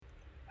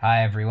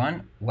Hi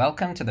everyone,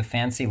 welcome to the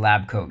Fancy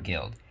Lab Coat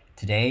Guild.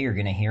 Today you're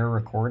going to hear a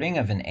recording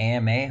of an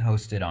AMA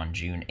hosted on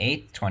June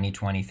 8th,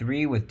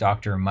 2023 with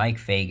Dr. Mike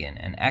Feigin,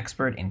 an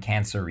expert in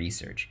cancer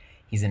research.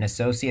 He's an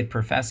associate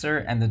professor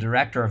and the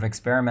director of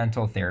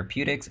experimental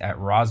therapeutics at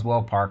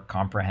Roswell Park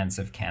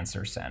Comprehensive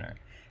Cancer Center.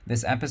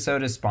 This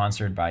episode is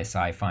sponsored by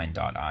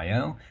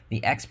Feigin.io,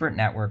 the expert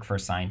network for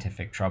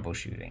scientific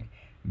troubleshooting.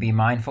 Be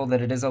mindful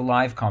that it is a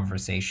live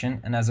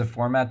conversation and has a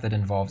format that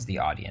involves the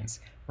audience.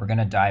 We're going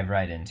to dive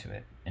right into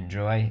it.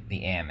 Enjoy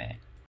the AMA.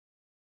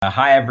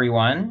 Hi,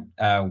 everyone.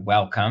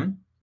 Welcome.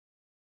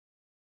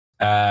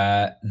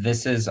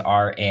 This is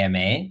our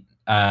AMA.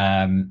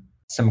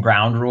 Some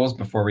ground rules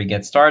before we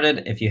get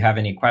started. If you have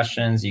any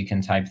questions, you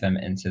can type them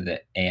into the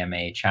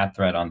AMA chat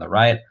thread on the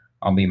right.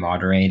 I'll be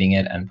moderating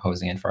it and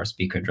posing it for our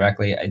speaker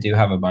directly. I do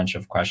have a bunch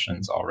of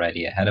questions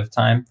already ahead of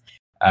time.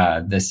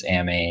 This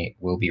AMA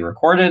will be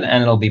recorded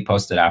and it'll be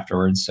posted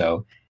afterwards,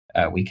 so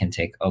we can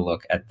take a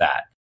look at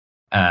that.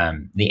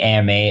 The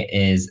AMA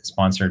is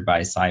sponsored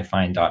by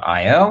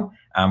Feigin.io.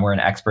 We're an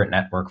expert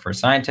network for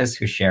scientists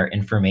who share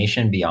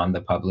information beyond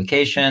the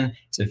publication.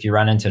 So if you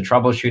run into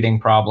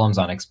troubleshooting problems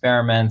on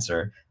experiments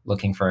or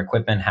looking for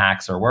equipment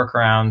hacks or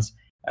workarounds,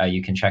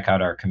 you can check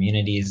out our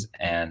communities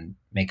and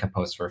make a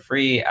post for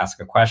free,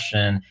 ask a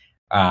question.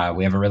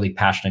 We have a really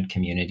passionate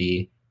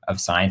community of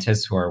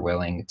scientists who are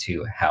willing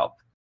to help.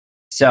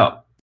 So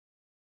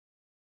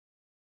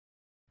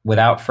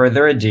without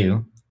further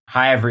ado,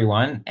 hi,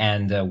 everyone,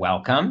 and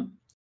welcome.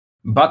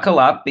 Buckle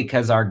up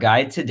because our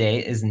guide today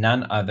is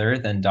none other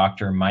than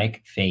Dr.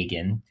 Mike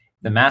Feigin,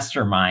 the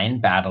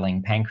mastermind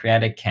battling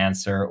pancreatic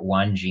cancer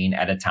one gene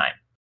at a time.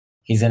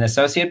 He's an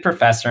associate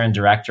professor and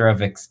director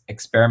of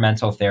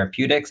experimental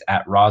therapeutics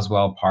at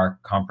Roswell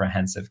Park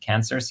Comprehensive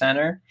Cancer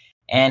Center.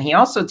 And he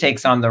also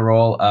takes on the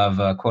role of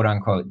a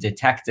quote-unquote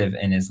detective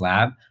in his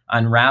lab,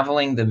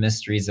 unraveling the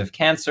mysteries of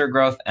cancer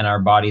growth and our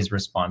body's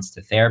response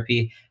to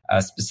therapy,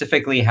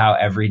 specifically how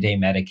everyday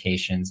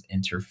medications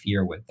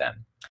interfere with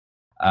them.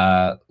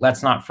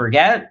 Let's not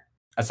forget,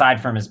 aside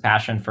from his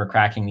passion for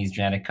cracking these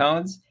genetic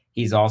codes,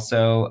 he's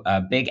also a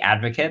big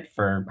advocate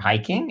for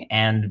hiking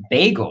and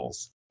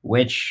bagels,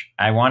 which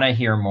I want to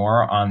hear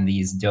more on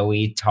these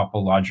doughy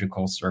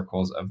topological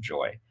circles of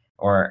joy.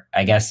 Or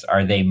I guess,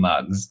 are they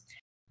mugs?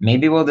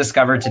 Maybe we'll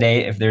discover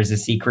today if there's a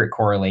secret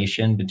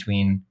correlation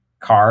between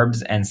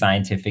carbs and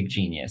scientific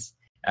genius.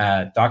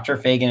 Dr.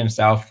 Feigin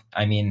himself,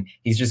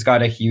 he's just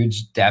got a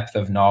huge depth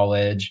of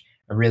knowledge,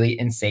 a really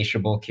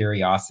insatiable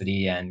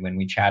curiosity. And when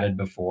we chatted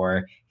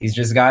before, he's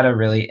just got a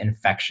really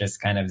infectious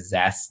kind of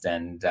zest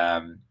and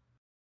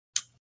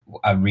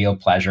a real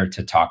pleasure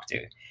to talk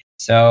to.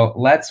 So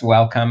let's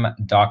welcome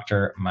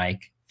Dr.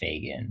 Mike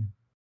Feigin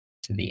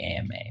to the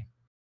AMA.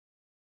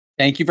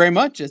 Thank you very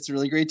much. It's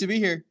really great to be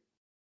here.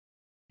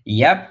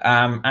 Yep.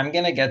 I'm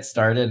going to get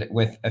started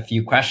with a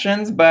few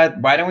questions, but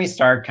why don't we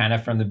start kind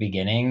of from the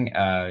beginning?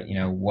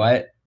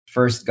 What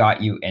first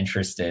got you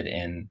interested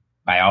in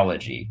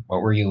biology?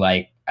 What were you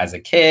like as a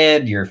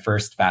kid? Your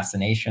first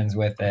fascinations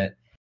with it?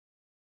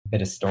 A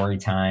bit of story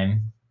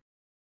time.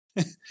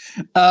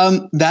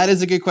 That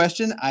is a good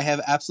question. I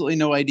have absolutely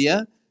no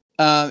idea.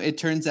 It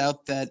turns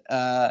out that,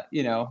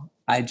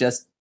 I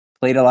just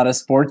played a lot of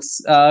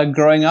sports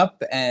growing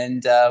up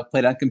and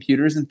played on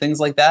computers and things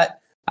like that.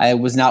 I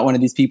was not one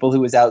of these people who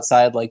was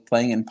outside like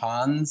playing in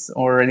ponds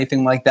or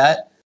anything like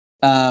that.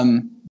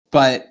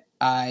 But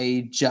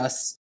I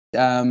just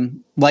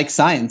like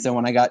science. And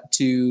when I got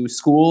to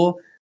school,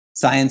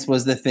 science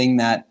was the thing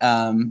that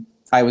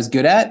I was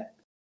good at.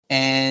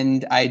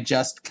 And I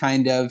just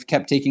kind of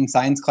kept taking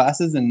science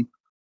classes and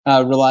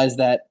realized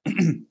that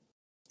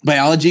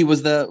biology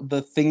was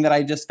the thing that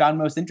I just found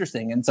most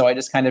interesting. And so I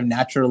just kind of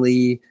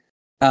naturally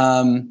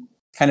kind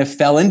of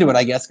fell into it,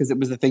 I guess, because it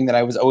was the thing that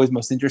I was always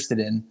most interested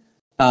in.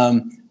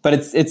 But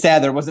it's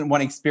sad there wasn't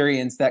one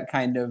experience that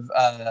kind of,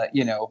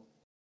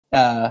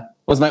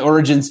 was my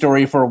origin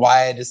story for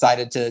why I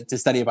decided to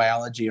study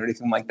biology or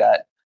anything like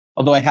that.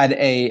 Although I had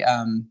a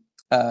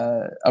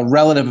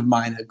relative of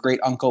mine, a great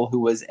uncle who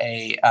was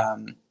a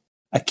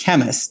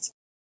chemist,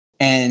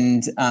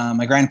 and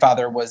my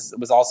grandfather was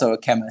also a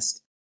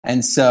chemist.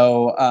 And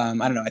so, I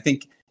don't know, I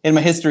think in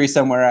my history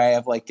somewhere I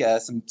have like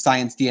some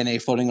science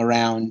DNA floating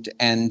around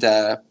and,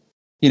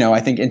 I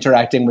think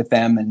interacting with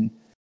them and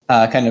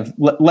kind of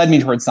led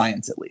me towards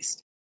science, at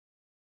least.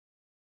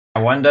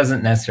 One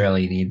doesn't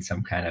necessarily need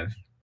some kind of,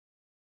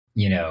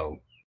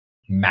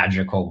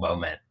 magical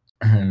moment.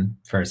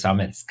 For some,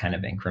 it's kind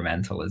of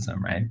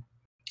incrementalism, right?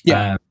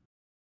 Yeah.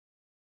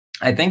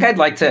 I think I'd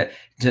like to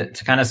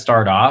kind of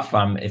start off.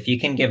 If you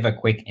can give a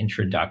quick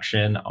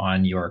introduction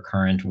on your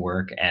current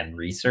work and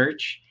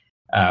research,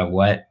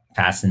 what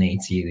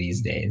fascinates you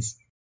these days?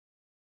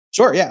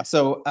 Sure. Yeah.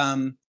 So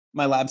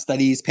my lab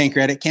studies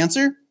pancreatic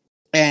cancer.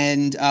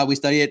 And we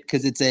study it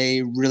because it's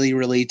a really,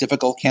 really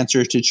difficult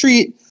cancer to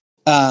treat.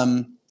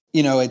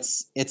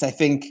 It's I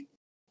think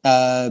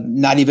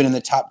not even in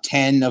the top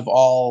 10 of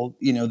all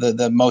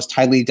the most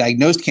highly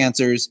diagnosed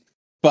cancers,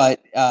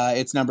 but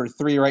it's number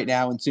 3 right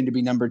now and soon to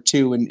be number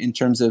 2 in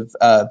terms of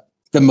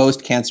the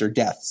most cancer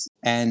deaths.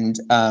 And,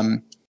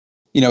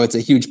 it's a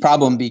huge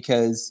problem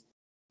because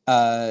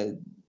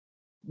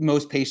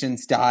most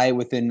patients die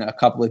within a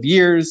couple of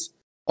years.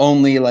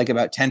 Only like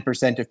about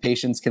 10% of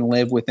patients can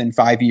live within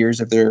 5 years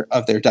of their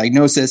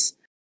diagnosis.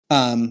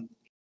 And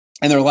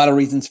there are a lot of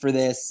reasons for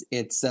this.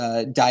 It's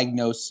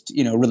diagnosed,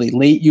 really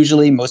late.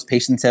 Usually, most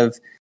patients have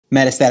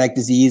metastatic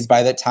disease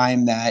by the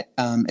time that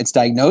it's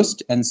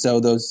diagnosed, and so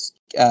those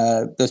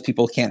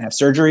people can't have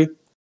surgery.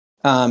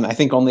 I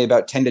think only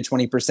about 10 to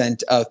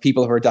 20% of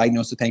people who are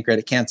diagnosed with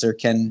pancreatic cancer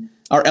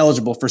are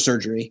eligible for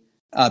surgery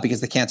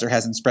because the cancer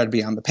hasn't spread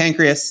beyond the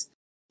pancreas,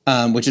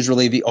 which is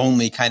really the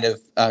only kind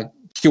of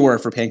cure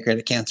for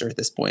pancreatic cancer at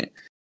this point.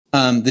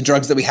 The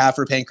drugs that we have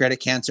for pancreatic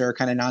cancer are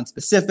kind of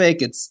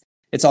non-specific.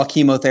 It's all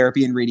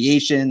chemotherapy and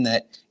radiation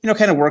that,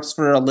 kind of works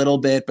for a little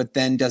bit, but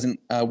then doesn't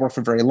work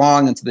for very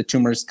long. And so the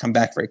tumors come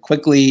back very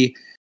quickly.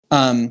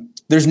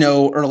 There's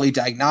no early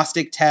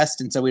diagnostic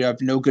test. And so we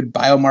have no good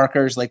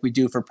biomarkers like we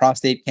do for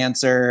prostate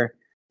cancer.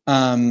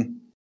 And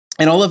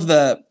all of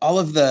the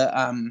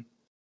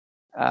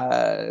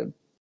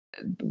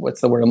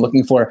what's the word I'm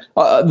looking for?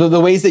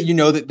 The ways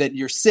that that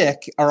you're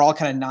sick are all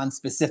kind of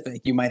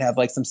non-specific. You might have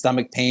like some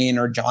stomach pain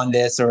or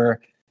jaundice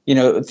or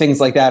things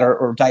like that,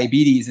 or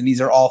diabetes, and these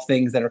are all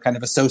things that are kind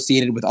of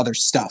associated with other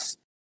stuff.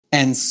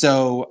 And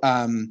so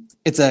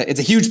it's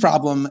a huge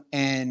problem,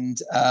 and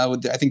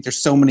I think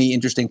there's so many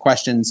interesting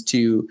questions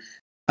to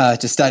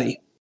study.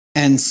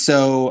 And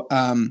so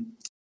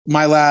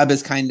my lab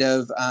has kind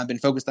of been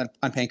focused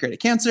on pancreatic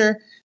cancer.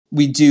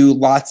 We do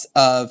lots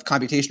of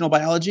computational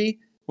biology,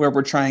 where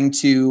we're trying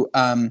to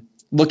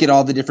look at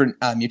all the different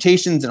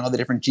mutations and all the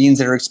different genes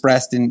that are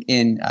expressed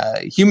in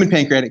human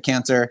pancreatic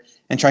cancer,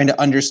 and trying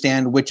to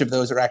understand which of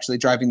those are actually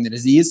driving the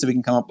disease so we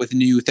can come up with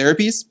new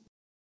therapies.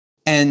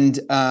 And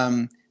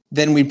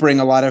then we bring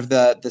a lot of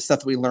the stuff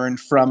that we learned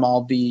from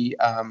all the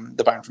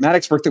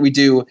bioinformatics work that we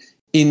do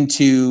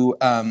into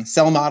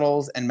cell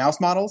models and mouse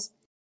models.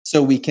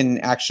 So we can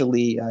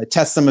actually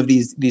test some of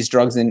these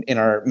drugs in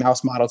our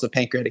mouse models of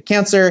pancreatic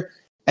cancer.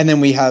 And then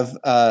we have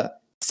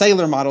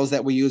cellular models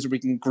that we use where we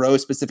can grow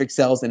specific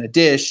cells in a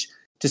dish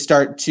to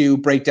start to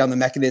break down the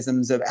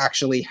mechanisms of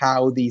actually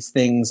how these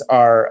things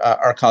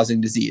are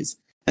causing disease.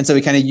 And so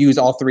we kind of use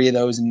all three of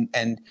those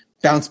and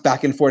bounce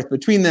back and forth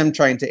between them,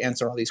 trying to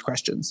answer all these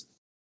questions.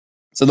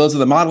 So those are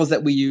the models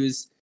that we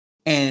use.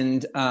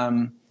 And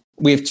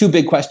we have two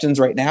big questions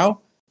right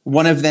now.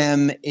 One of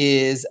them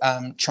is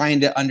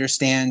trying to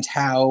understand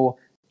how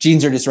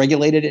genes are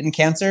dysregulated in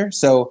cancer.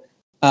 So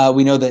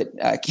we know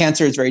that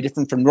cancer is very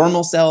different from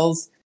normal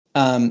cells.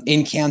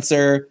 In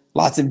cancer,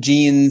 lots of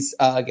genes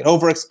get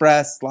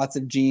overexpressed, lots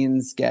of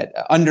genes get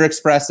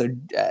underexpressed. So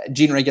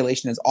gene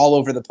regulation is all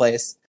over the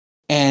place.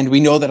 And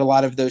we know that a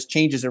lot of those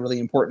changes are really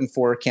important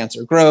for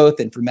cancer growth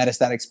and for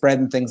metastatic spread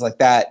and things like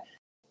that.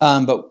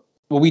 But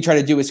what we try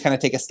to do is kind of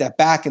take a step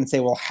back and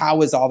say, well,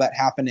 how is all that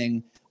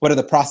happening? What are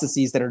the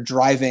processes that are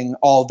driving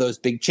all those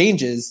big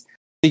changes?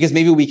 Because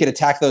maybe we could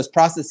attack those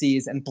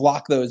processes and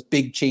block those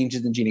big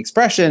changes in gene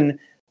expression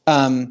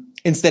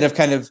instead of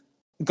kind of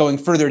going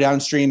further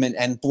downstream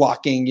and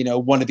blocking,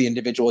 one of the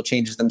individual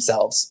changes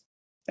themselves.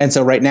 And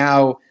so right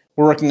now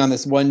we're working on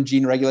this one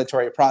gene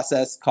regulatory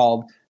process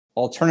called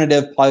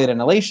alternative polyethylene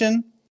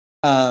annihilation,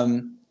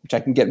 which I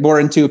can get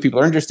more into if people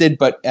are interested,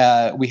 but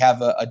we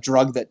have a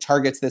drug that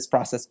targets this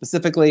process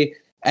specifically.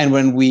 And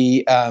when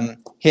we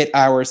hit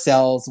our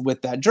cells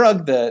with that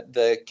drug,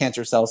 the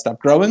cancer cells stop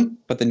growing,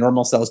 but the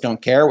normal cells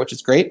don't care, which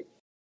is great.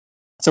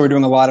 So we're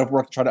doing a lot of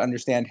work to try to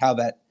understand how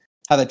that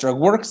drug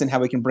works and how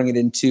we can bring it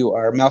into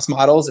our mouse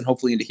models and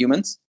hopefully into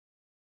humans.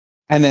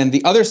 And then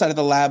the other side of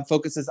the lab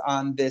focuses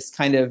on this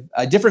kind of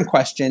a different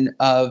question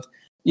of,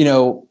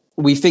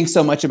 we think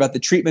so much about the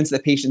treatments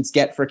that patients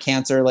get for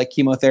cancer, like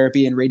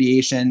chemotherapy and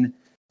radiation,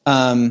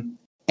 and,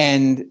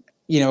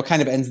 it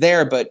kind of ends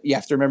there. But you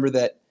have to remember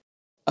that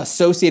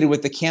associated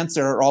with the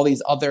cancer are all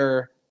these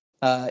other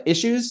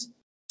issues.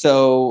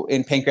 So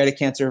in pancreatic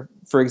cancer,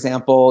 for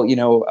example,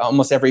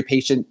 almost every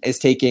patient is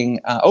taking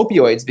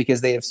opioids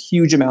because they have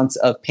huge amounts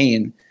of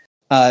pain.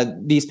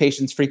 These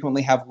patients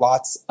frequently have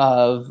lots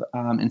of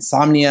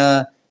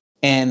insomnia,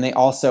 and they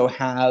also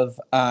have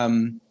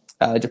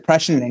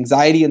depression and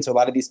anxiety. And so a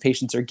lot of these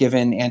patients are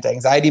given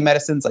anti-anxiety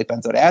medicines like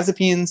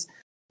benzodiazepines.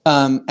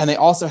 And they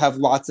also have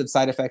lots of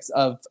side effects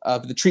of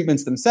the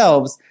treatments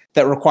themselves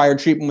that require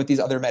treatment with these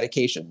other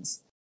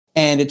medications.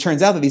 And it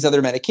turns out that these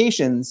other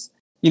medications,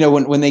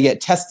 when they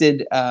get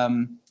tested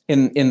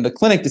in the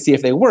clinic to see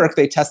if they work,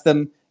 they test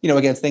them,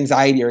 against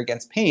anxiety or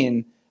against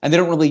pain. And they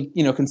don't really,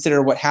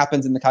 consider what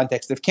happens in the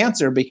context of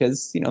cancer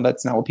because,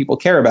 that's not what people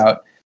care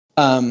about.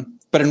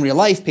 But in real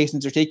life,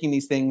 patients are taking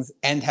these things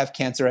and have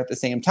cancer at the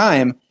same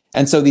time.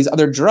 And so these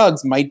other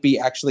drugs might be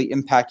actually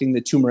impacting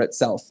the tumor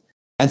itself.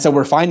 And so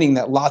we're finding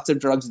that lots of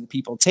drugs that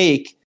people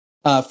take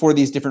for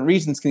these different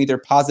reasons can either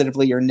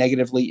positively or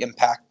negatively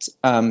impact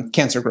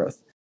cancer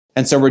growth.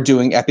 And so we're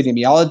doing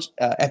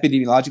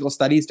epidemiological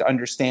studies to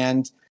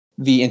understand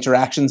the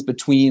interactions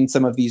between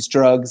some of these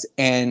drugs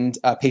and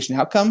patient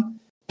outcome,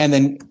 and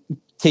then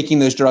taking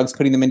those drugs,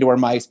 putting them into our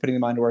mice, putting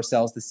them onto our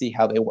cells to see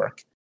how they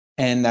work.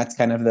 And that's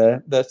kind of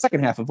the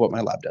second half of what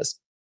my lab does.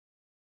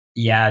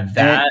 Yeah,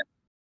 And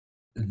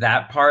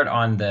that part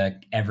on the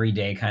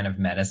everyday kind of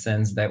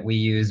medicines that we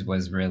use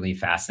was really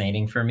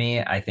fascinating for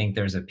me. I think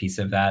there's a piece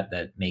of that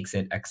that makes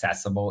it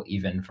accessible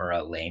even for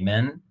a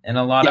layman in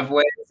a lot yeah, of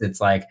ways. It's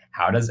like,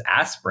 how does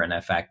aspirin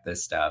affect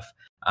this stuff?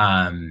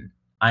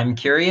 I'm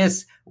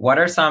curious, what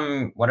are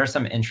some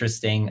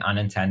interesting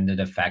unintended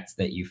effects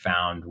that you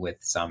found with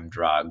some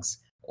drugs?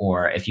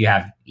 Or if you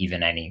have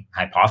even any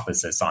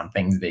hypothesis on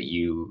things that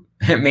you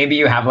maybe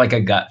you have like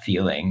a gut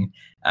feeling.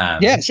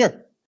 yeah, sure.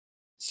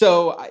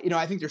 So,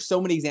 I think there's so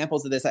many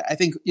examples of this. I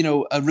think,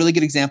 a really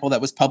good example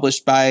that was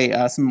published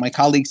by some of my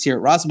colleagues here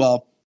at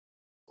Roswell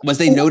was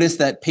they noticed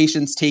that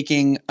patients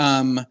taking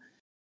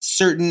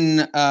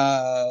certain,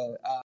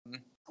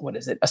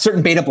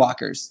 certain beta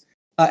blockers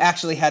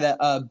actually had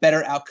a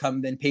better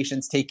outcome than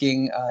patients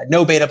taking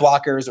no beta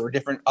blockers or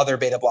different other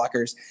beta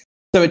blockers.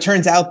 So it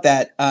turns out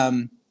that,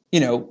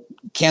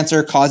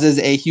 cancer causes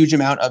a huge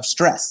amount of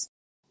stress,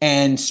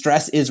 and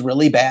stress is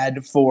really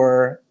bad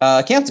for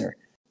cancer.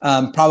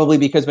 Probably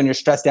because when you're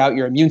stressed out,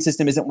 your immune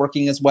system isn't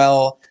working as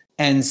well.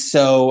 And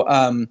so,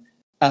 and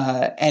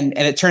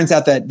it turns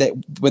out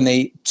that when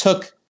they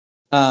took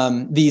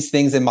these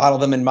things and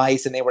modeled them in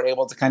mice, and they were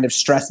able to kind of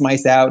stress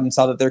mice out and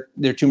saw that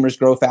their tumors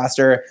grow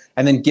faster,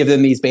 and then give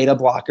them these beta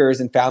blockers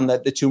and found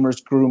that the tumors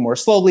grew more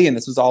slowly, and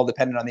this was all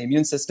dependent on the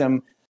immune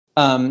system.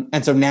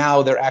 And so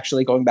now they're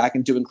actually going back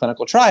and doing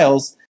clinical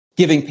trials,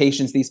 giving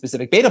patients these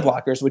specific beta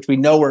blockers, which we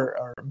know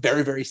are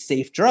very, very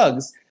safe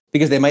drugs,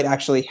 because they might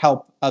actually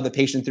help the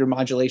patient through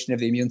modulation of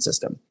the immune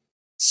system.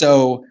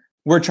 So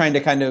we're trying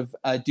to kind of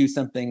do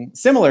something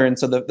similar. And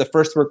so the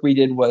first work we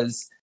did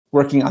was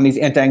working on these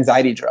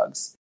anti-anxiety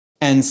drugs.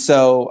 And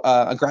so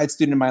a grad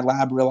student in my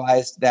lab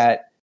realized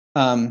that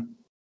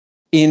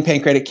in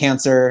pancreatic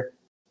cancer,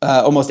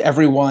 almost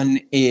everyone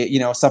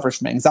suffers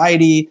from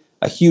anxiety.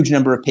 A huge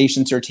number of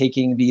patients are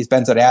taking these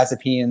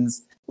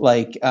benzodiazepines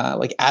like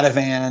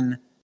Ativan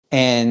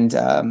and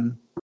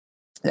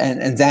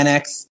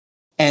Xanax.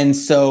 And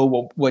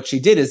so what she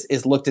did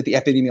is looked at the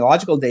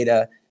epidemiological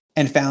data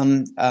and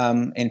found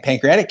in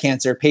pancreatic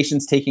cancer,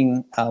 patients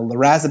taking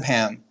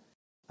lorazepam,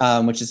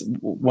 which is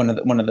one of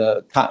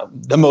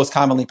the most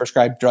commonly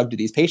prescribed drug to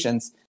these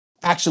patients,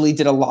 actually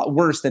did a lot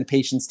worse than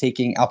patients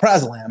taking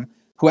alprazolam,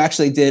 who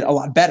actually did a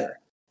lot better.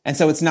 And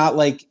so it's not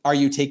like, are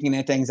you taking an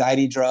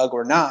anti-anxiety drug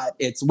or not?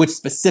 It's which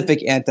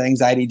specific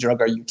anti-anxiety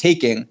drug are you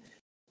taking?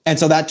 And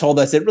so that told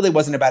us it really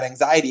wasn't about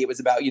anxiety. It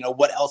was about,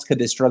 what else could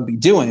this drug be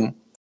doing?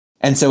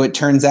 And so it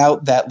turns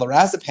out that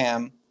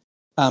lorazepam,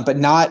 but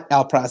not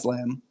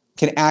alprazolam,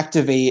 can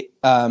activate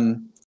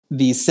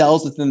these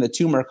cells within the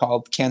tumor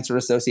called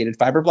cancer-associated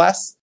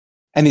fibroblasts.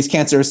 And these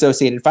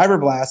cancer-associated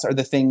fibroblasts are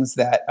the things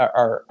that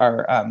are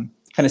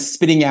kind of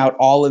spitting out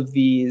all of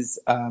these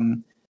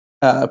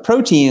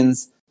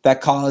proteins that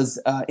cause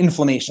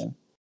inflammation.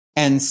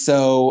 And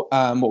so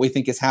what we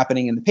think is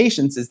happening in the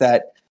patients is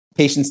that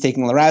patients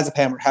taking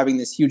lorazepam are having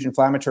this huge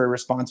inflammatory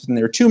response within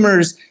their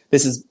tumors.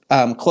 This is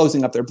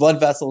closing up their blood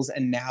vessels,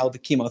 and now the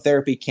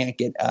chemotherapy can't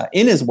get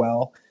in as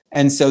well.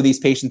 And so these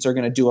patients are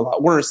going to do a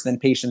lot worse than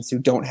patients who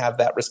don't have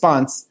that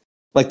response,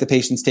 like the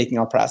patients taking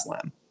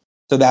alprazolam.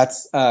 So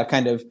that's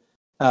kind of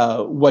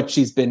what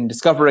she's been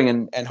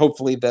discovering, and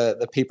hopefully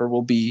the paper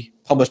will be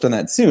published on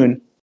that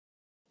soon.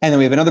 And then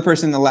we have another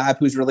person in the lab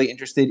who's really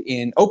interested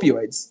in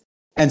opioids.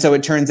 And so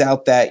it turns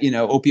out that,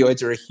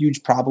 opioids are a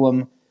huge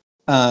problem.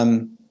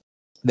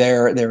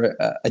 They're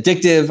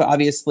addictive,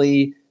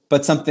 obviously,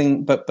 but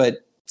something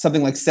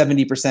like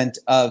 70%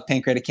 of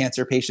pancreatic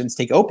cancer patients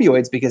take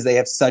opioids because they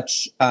have so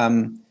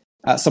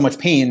much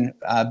pain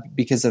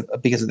because of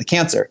the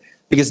cancer,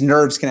 because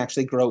nerves can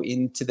actually grow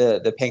into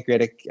the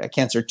pancreatic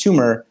cancer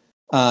tumor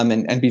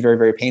and be very,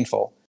 very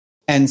painful.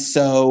 And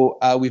so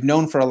we've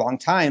known for a long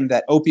time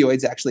that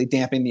opioids actually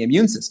dampen the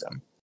immune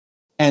system.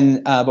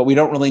 But we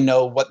don't really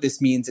know what this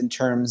means in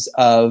terms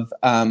of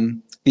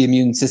the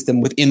immune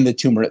system within the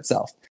tumor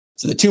itself.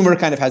 So the tumor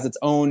kind of has its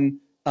own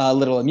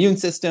little immune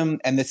system,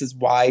 and this is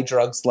why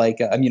drugs like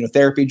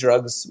immunotherapy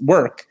drugs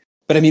work.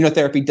 But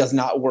immunotherapy does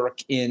not work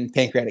in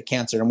pancreatic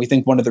cancer, and we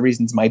think one of the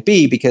reasons might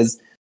be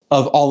because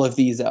of all of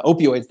these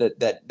opioids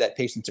that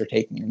patients are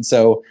taking. And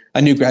so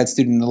a new grad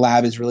student in the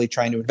lab is really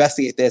trying to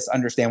investigate this,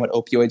 understand what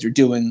opioids are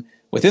doing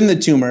within the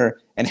tumor,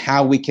 and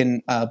how we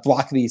can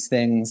block these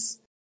things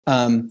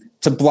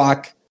to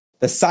block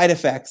the side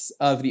effects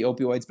of the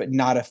opioids, but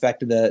not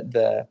affect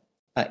the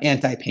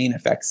anti-pain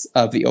effects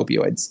of the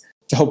opioids,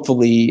 to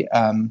hopefully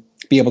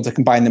be able to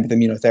combine them with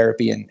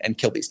immunotherapy and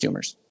kill these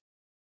tumors.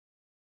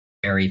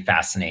 Very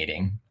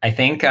fascinating. I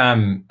think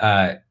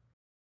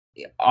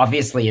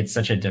obviously it's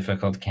such a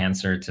difficult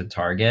cancer to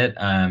target.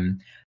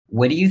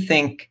 What do you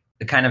think,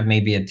 kind of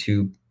maybe a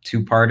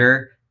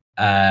two-parter,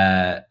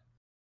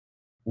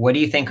 what do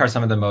you think are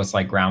some of the most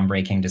like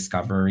groundbreaking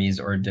discoveries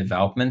or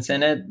developments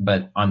in it?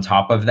 But on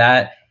top of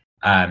that,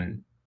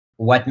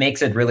 what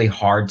makes it really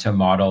hard to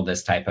model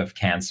this type of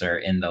cancer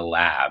in the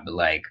lab?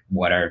 Like,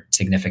 what are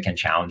significant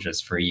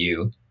challenges for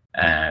you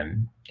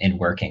in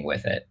working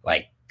with it,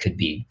 like could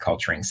be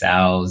culturing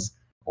cells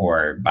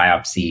or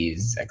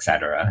biopsies,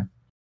 etc.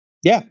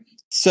 Yeah.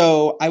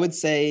 So I would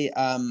say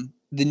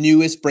the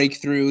newest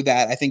breakthrough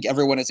that I think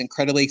everyone is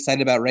incredibly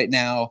excited about right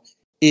now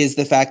is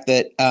the fact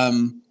that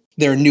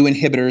there are new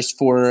inhibitors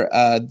for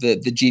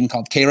the gene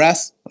called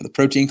KRAS, or the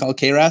protein called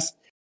KRAS.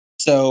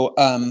 So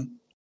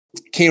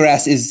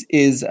KRAS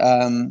is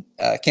a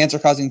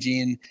cancer-causing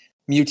gene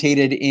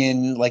mutated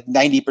in like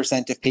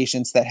 90% of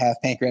patients that have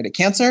pancreatic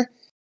cancer.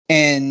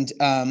 And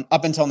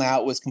up until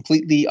now, it was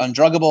completely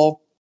undruggable.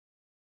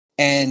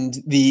 And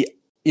the,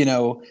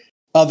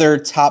 other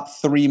top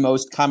three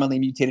most commonly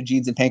mutated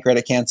genes in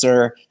pancreatic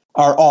cancer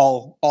are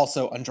all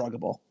also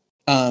undruggable.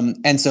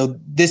 And so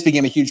this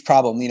became a huge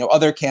problem.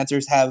 Other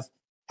cancers have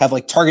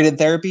like targeted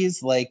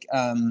therapies, like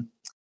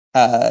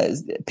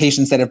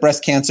patients that have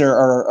breast cancer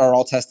are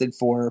all tested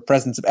for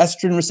presence of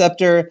estrogen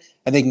receptor,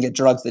 and they can get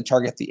drugs that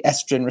target the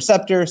estrogen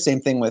receptor.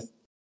 Same thing with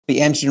the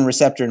androgen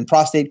receptor in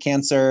prostate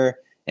cancer.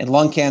 In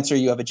lung cancer,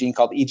 you have a gene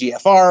called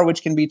EGFR,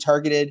 which can be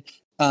targeted.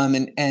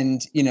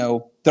 And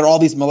there are all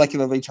these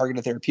molecularly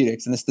targeted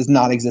therapeutics, and this does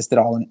not exist at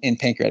all in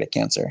pancreatic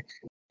cancer.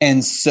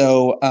 And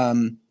so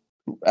a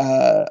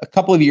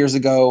couple of years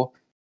ago,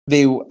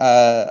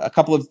 a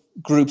couple of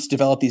groups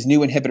developed these new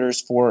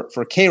inhibitors for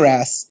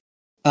KRAS.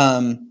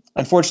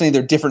 Unfortunately,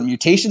 there are different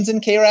mutations in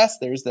KRAS.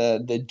 There's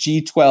the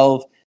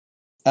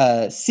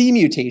G12C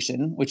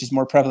mutation, which is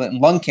more prevalent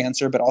in lung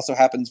cancer, but also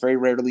happens very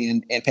rarely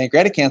in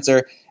pancreatic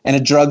cancer. And a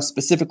drug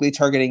specifically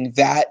targeting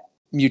that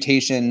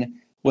mutation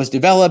was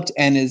developed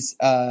and is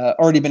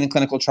already been in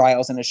clinical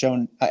trials and has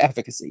shown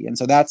efficacy. And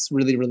so that's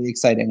really, really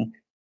exciting.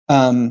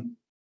 There's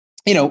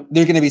going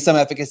to be some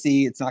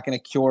efficacy. It's not going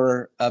to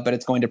cure, but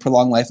it's going to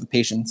prolong life of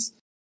patients.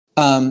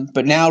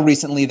 But now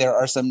recently there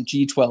are some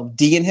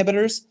G12D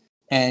inhibitors,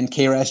 and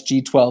KRAS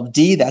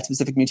G12D, that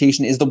specific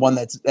mutation, is the one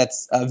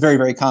that's very,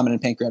 very common in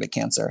pancreatic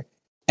cancer.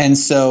 And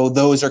so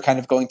those are kind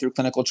of going through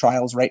clinical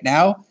trials right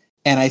now.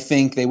 And I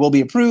think they will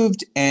be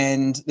approved,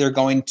 and they're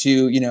going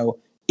to,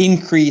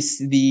 increase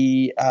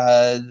the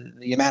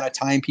amount of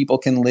time people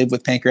can live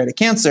with pancreatic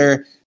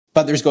cancer.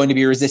 But there's going to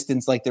be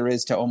resistance like there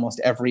is to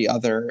almost every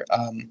other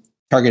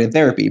targeted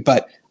therapy.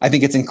 But I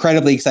think it's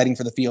incredibly exciting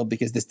for the field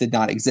because this did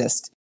not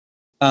exist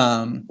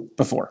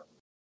before.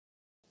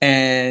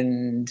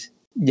 And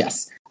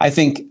yes, I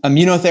think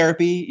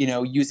immunotherapy,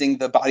 using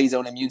the body's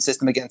own immune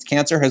system against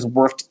cancer has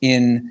worked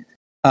in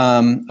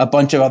a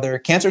bunch of other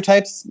cancer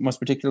types, most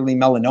particularly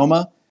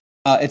melanoma.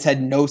 It's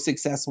had no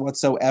success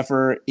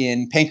whatsoever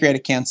in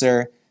pancreatic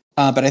cancer.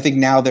 But I think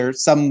now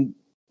there's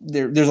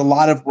a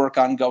lot of work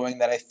ongoing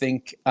that I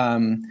think,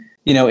 in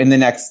the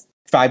next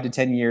 5 to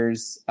 10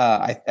 years,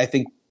 I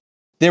think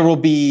there will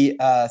be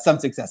some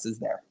successes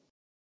there.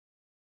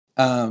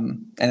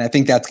 And I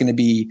think that's going to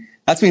be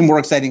more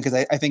exciting because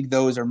I think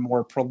those are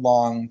more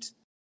prolonged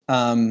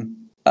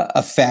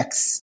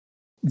effects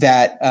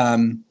that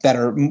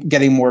are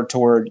getting more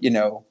toward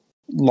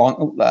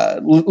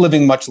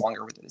living much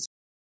longer with it.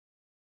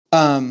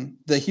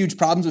 The huge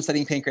problems with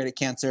studying pancreatic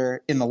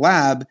cancer in the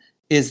lab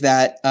is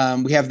that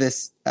we have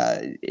this.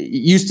 It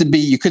used to be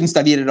you couldn't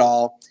study it at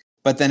all,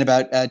 but then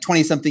about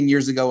 20 something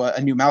years ago,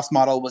 a new mouse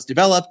model was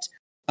developed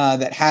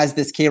that has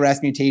this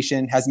KRAS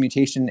mutation, has a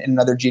mutation in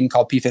another gene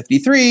called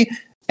P53.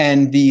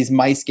 And these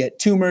mice get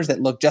tumors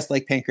that look just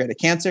like pancreatic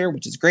cancer,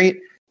 which is great.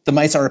 The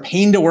mice are a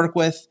pain to work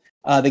with.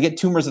 They get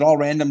tumors at all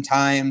random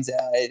times.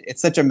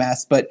 It's such a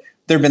mess. But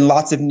there have been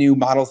lots of new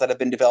models that have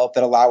been developed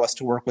that allow us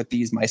to work with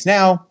these mice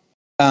now.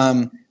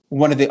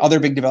 One of the other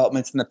big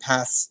developments in the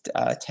past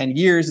 10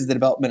 years is the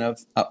development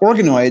of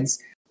organoids,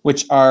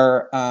 which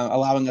are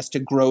allowing us to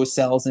grow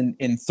cells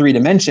in 3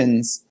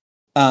 dimensions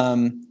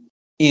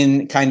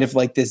in kind of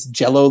like this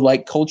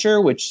jello-like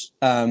culture, which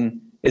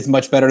is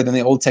much better than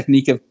the old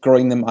technique of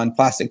growing them on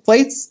plastic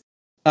plates.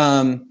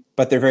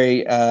 But they're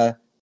very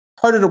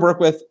harder to work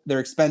with. They're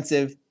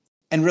expensive.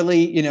 And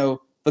really,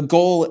 the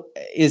goal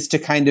is to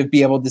kind of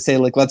be able to say,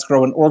 like, let's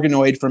grow an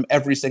organoid from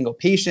every single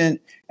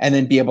patient and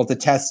then be able to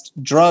test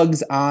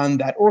drugs on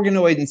that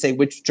organoid and say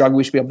which drug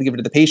we should be able to give it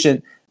to the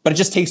patient. But it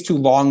just takes too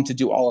long to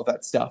do all of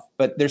that stuff.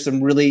 But there's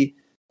some really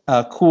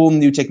cool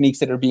new techniques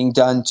that are being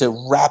done to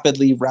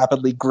rapidly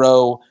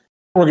grow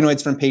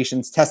organoids from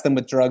patients, test them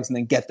with drugs, and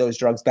then get those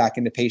drugs back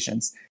into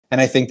patients. And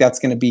I think that's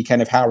going to be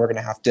kind of how we're going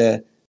to have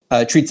to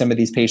treat some of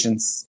these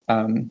patients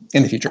in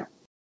the future.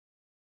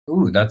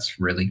 Ooh,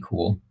 that's really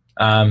cool.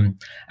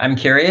 I'm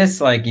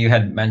curious, like you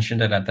had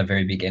mentioned it at the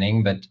very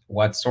beginning, but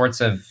what sorts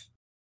of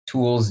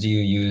tools do you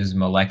use,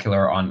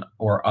 molecular on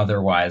or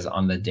otherwise,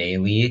 on the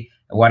daily?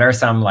 What are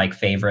some like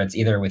favorites,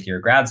 either with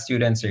your grad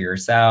students or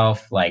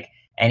yourself? Like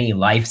any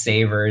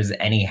lifesavers,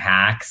 any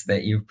hacks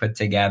that you've put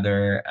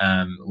together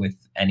with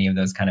any of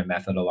those kind of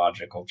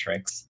methodological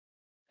tricks?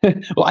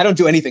 Well, I don't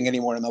do anything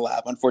anymore in the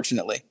lab,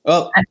 unfortunately.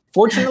 Well,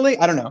 fortunately,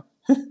 I don't know.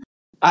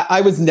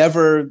 I was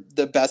never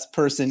the best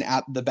person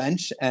at the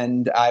bench,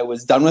 and I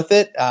was done with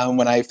it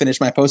when I finished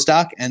my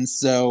postdoc. And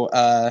so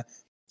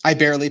I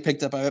barely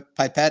picked up a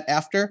pipette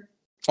after.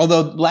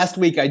 Although last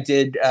week I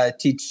did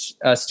teach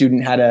a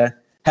student how to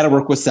how to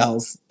work with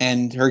cells,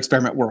 and her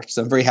experiment worked.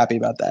 So I'm very happy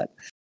about that.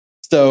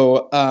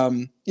 So,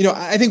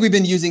 I think we've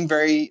been using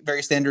very,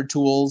 very standard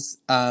tools.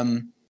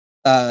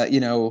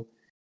 CRISPR,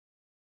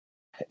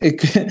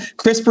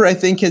 I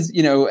think, has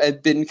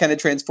been kind of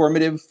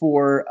transformative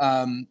for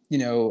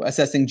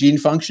assessing gene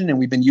function, and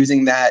we've been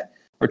using that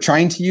or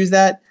trying to use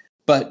that.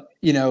 But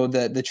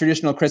the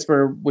traditional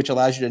CRISPR, which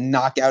allows you to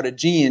knock out a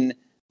gene,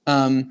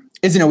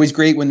 isn't always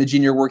great when the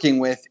gene you're working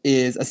with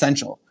is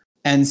essential.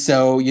 And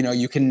so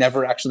you can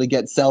never actually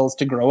get cells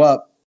to grow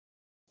up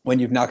when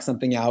you've knocked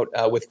something out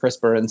with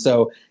CRISPR. And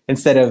so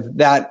instead of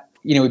that,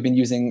 we've been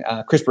using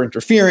CRISPR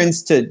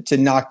interference to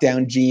knock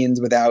down genes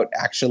without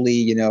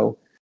actually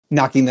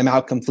knocking them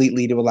out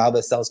completely to allow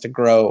the cells to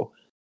grow.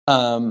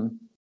 What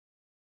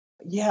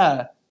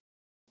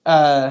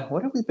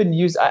have we been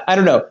using? I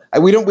don't know.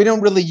 We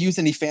don't really use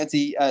any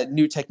fancy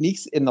new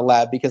techniques in the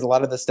lab, because a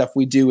lot of the stuff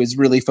we do is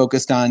really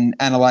focused on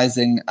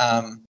analyzing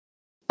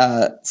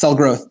cell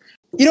growth.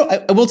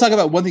 I will talk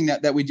about one thing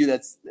that we do.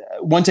 That's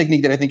one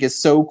technique that I think is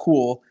so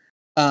cool.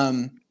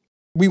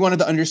 We wanted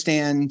to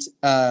understand,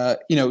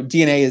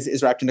 DNA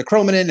is wrapped into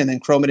chromatin, and then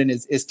chromatin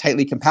is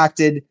tightly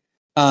compacted.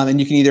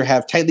 And you can either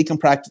have tightly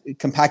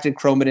compacted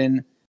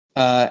chromatin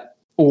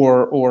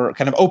or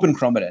kind of open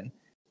chromatin.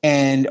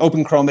 And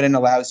open chromatin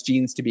allows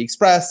genes to be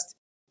expressed.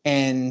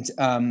 And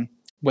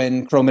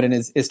when chromatin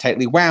is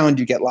tightly wound,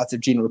 you get lots of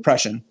gene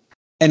repression.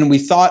 And we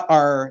thought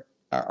our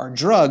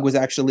drug was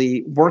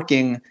actually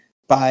working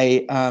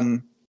by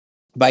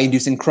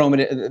inducing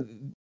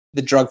chromatin.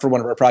 The drug for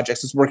one of our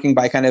projects was working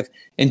by kind of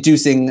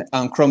inducing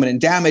chromatin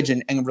damage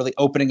and really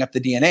opening up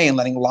the DNA and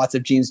letting lots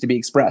of genes to be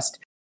expressed.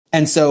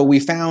 And so we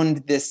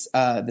found this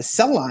the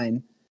cell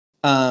line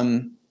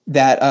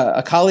that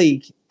a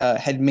colleague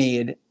had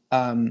made.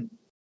 And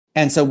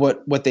so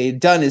what they had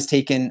done is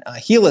taken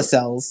HeLa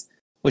cells,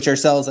 which are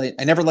cells I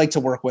never like to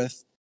work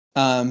with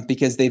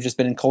because they've just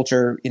been in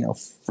culture,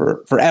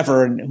 for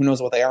forever, and who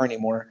knows what they are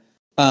anymore.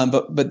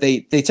 But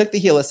they took the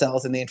HeLa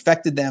cells and they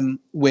infected them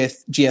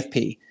with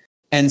GFP.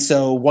 And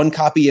so one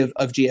copy of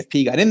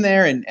GFP got in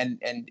there and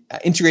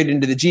integrated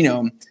into the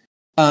genome.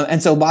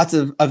 And so lots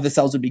of the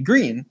cells would be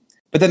green.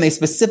 But then they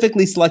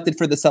specifically selected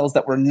for the cells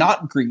that were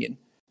not green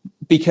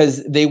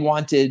because they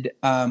wanted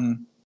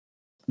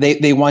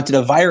they wanted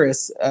a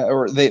virus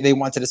or they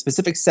wanted a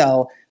specific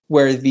cell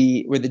where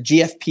the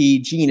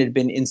GFP gene had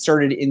been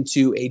inserted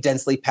into a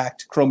densely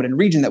packed chromatin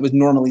region that was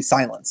normally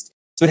silenced.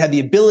 So it had the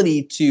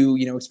ability to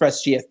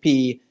express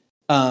GFP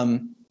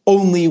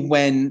only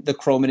when the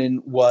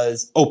chromatin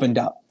was opened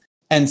up.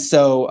 And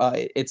so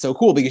it's so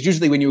cool because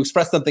usually when you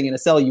express something in a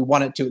cell, you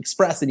want it to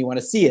express and you want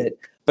to see it.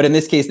 But in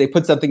this case, they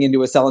put something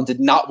into a cell and did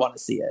not want to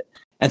see it.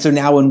 And so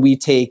now when we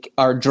take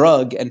our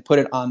drug and put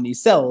it on these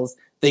cells,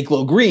 they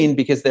glow green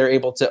because they're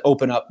able to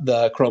open up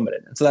the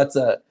chromatin. And so that's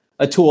a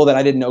tool that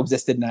I didn't know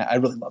existed, and I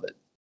really love it.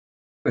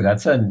 Ooh,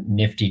 that's a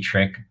nifty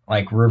trick,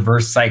 like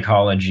reverse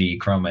psychology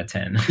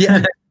chromatin.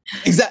 Yeah,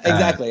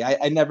 exactly.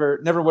 I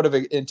never would have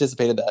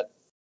anticipated that.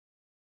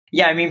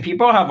 Yeah, I mean,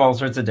 people have all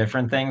sorts of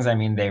different things. I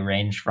mean, they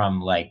range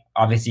from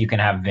obviously you can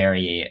have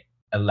very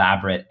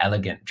elaborate,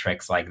 elegant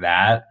tricks like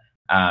that.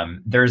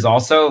 There's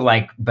also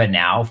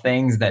banal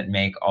things that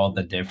make all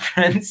the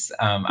difference.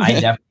 I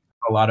definitely have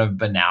a lot of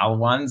banal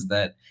ones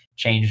that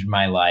changed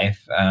my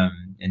life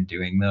in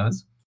doing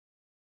those.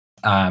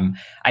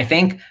 I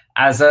think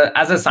as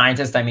a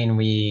scientist, I mean,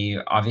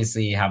 we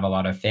obviously have a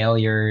lot of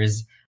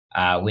failures.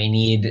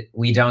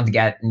 We don't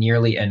get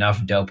nearly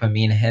enough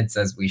dopamine hits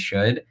as we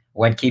should.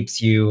 What keeps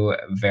you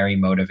very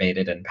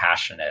motivated and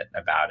passionate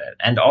about it?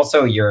 And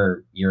also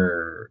your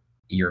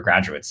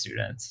graduate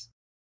students.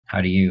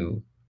 How do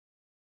you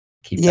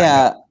keep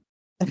that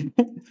going?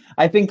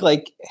 I think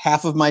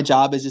half of my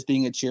job is just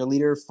being a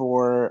cheerleader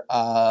for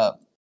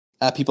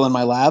people in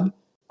my lab.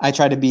 I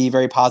try to be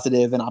very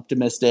positive and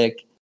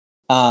optimistic,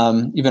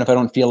 even if I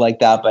don't feel like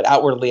that. But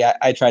outwardly,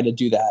 I try to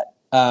do that.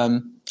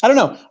 I don't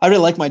know. I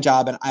really like my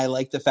job, and I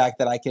like the fact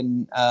that I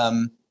can,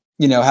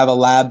 have a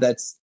lab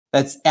that's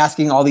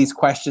asking all these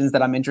questions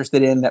that I'm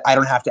interested in that I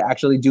don't have to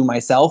actually do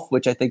myself,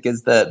 which I think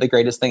is the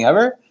greatest thing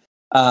ever.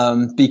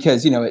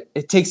 Because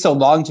it takes so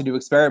long to do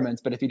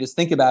experiments, but if you just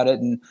think about it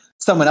and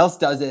someone else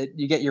does it,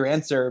 you get your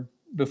answer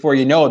before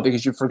you know it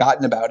because you've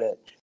forgotten about it.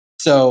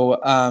 So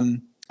I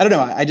don't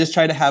know. I just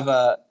try to have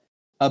a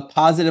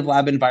positive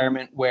lab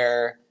environment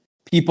where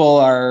people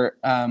are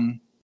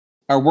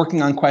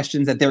working on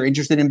questions that they're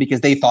interested in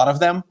because they thought of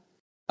them,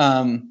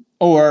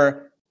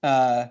 or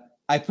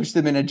I push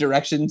them in a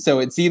direction so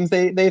it seems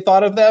they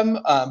thought of them.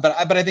 But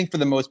I think for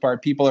the most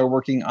part, people are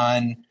working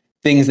on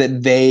things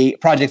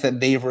projects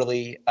that they've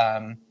really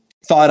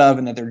thought of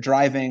and that they're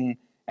driving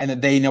and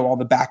that they know all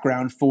the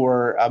background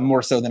for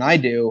more so than I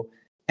do.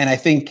 And I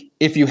think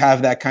if you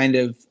have that kind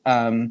of,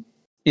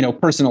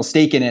 personal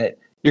stake in it,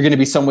 you're going to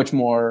be so much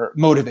more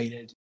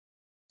motivated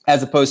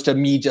as opposed to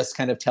me just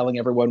kind of telling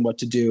everyone what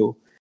to do.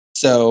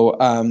 So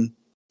I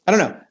don't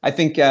know. I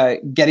think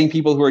getting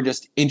people who are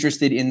just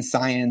interested in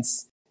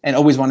science and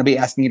always want to be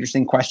asking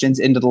interesting questions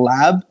into the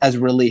lab has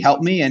really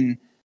helped me. And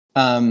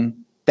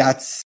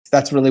that's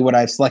that's really what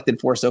I've selected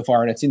for so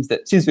far, and it seems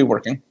to be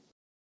working.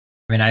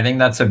 I mean, I think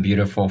that's a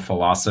beautiful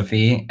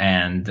philosophy,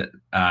 and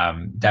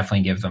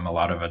definitely gives them a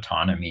lot of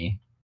autonomy.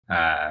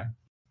 I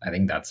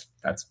think that's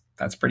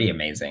pretty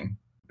amazing.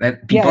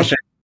 That people should,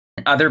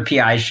 other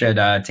PIs should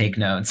take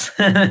notes.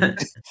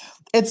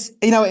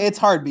 It's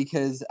hard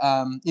because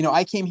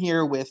I came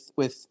here with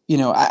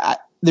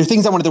there are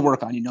things I wanted to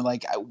work on.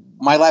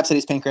 My lab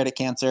studies pancreatic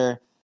cancer,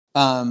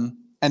 and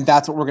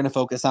that's what we're going to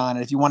focus on.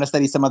 And if you want to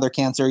study some other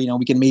cancer,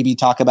 we can maybe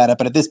talk about it.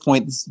 But at this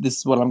point, this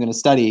is what I'm going to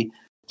study.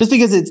 Just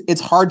because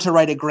it's hard to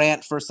write a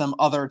grant for some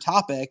other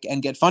topic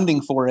and get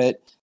funding for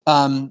it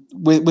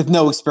with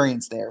no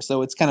experience there.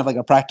 So it's kind of like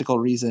a practical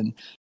reason.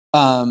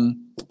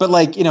 But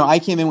I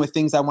came in with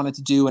things I wanted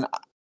to do, and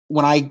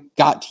when I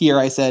got here,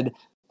 I said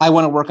I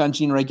want to work on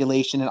gene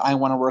regulation and I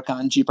want to work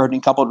on G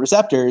protein coupled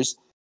receptors.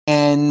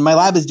 And my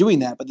lab is doing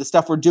that, but the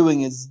stuff we're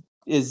doing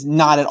is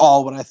not at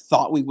all what I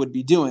thought we would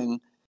be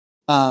doing.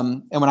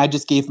 And when I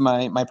just gave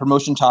my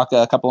promotion talk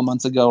a couple of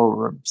months ago,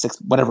 or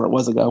whatever it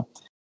was ago,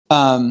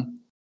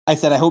 I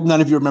said, I hope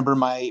none of you remember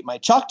my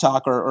chalk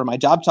talk or my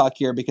job talk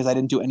here, because I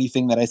didn't do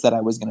anything that I said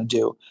I was going to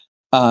do.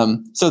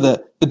 So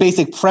the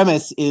basic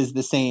premise is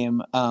the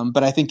same,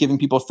 but I think giving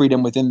people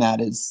freedom within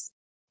that is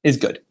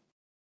good.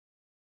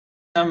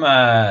 Some,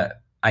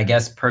 I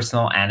guess,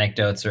 personal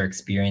anecdotes or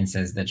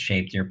experiences that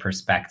shaped your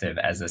perspective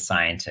as a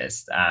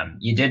scientist.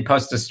 You did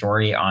post a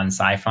story on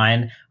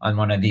Sci-Fi on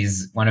one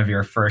of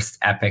your first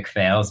epic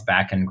fails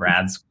back in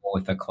grad school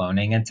with a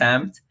cloning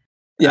attempt.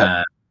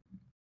 Yeah.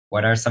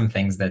 What are some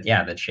things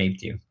that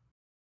shaped you?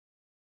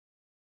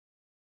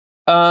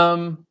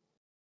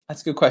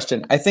 That's a good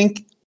question. I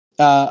think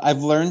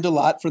I've learned a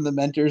lot from the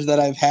mentors that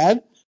I've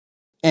had,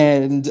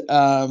 and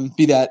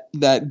be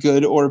that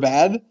good or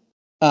bad.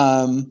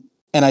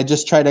 And I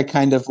just try to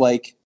kind of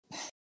like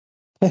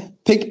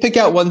pick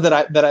out ones that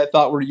I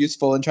thought were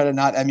useful and try to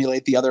not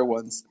emulate the other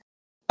ones.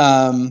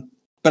 But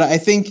I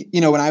think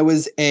when I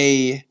was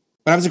a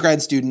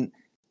grad student,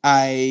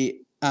 I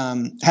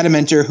had a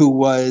mentor who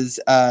was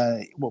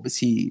what was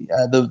he?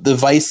 The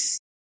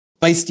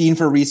vice dean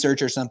for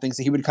research or something.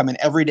 So he would come in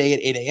every day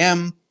at 8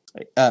 a.m.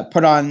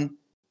 Put on,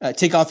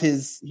 take off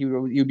he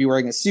would be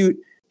wearing a suit,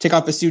 take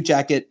off a suit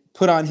jacket,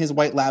 put on his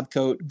white lab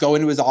coat, go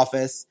into his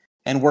office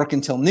and work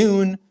until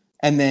noon.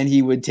 And then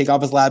he would take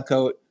off his lab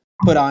coat,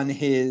 put on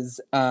his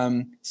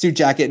suit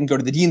jacket, and go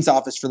to the dean's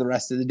office for the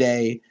rest of the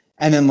day.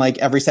 And then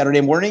every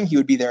Saturday morning, he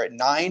would be there at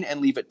 9 and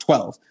leave at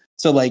 12.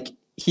 So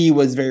he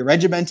was very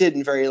regimented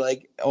and very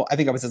I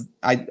think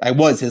I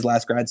was his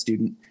last grad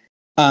student.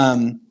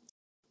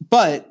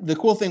 But the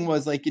cool thing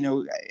was I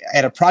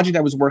had a project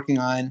I was working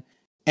on,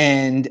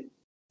 and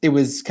it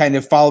was kind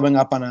of following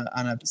up on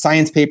a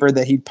science paper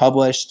that he'd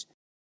published.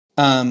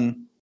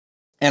 And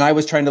I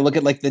was trying to look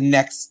at the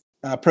next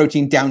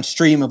protein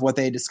downstream of what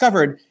they had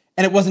discovered,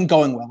 and it wasn't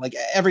going well.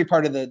 Every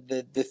part of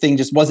the thing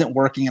just wasn't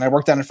working, and I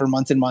worked on it for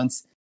months and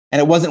months,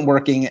 and it wasn't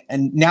working.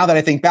 And now that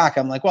I think back,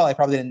 I'm like, well, I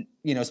probably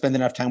didn't spend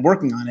enough time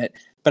working on it.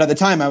 But at the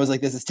time, I was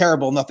like, this is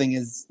terrible. Nothing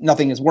is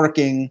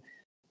working.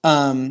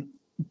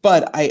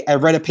 But I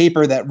read a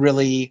paper that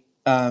really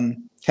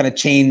kind of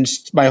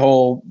changed my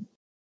whole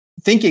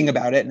thinking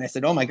about it, and I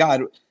said, oh my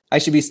God, I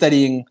should be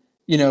studying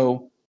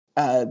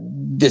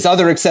this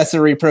other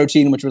accessory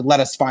protein, which would let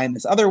us find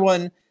this other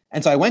one.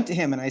 And so I went to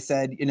him and I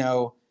said,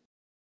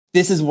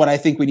 this is what I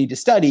think we need to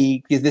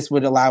study, because this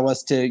would allow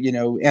us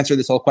to, answer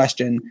this whole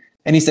question.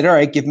 And he said, all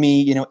right, give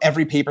me,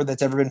 every paper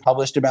that's ever been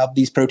published about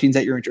these proteins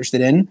that you're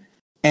interested in,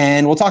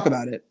 and we'll talk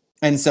about it.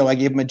 And so I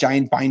gave him a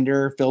giant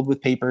binder filled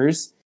with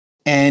papers,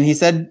 and he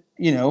said,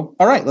 all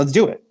right, let's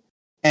do it.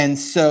 And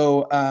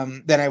so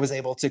then I was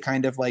able to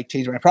kind of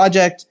change my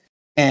project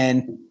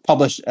and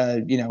publish,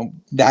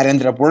 that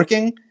ended up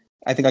working.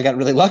 I think I got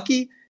really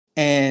lucky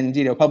and,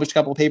 published a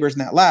couple of papers in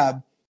that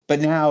lab. But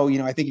now,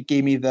 I think it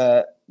gave me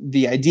the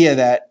idea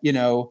that,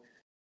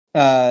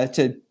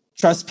 to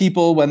trust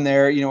people when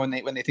they're, when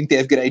they think they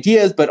have good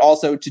ideas, but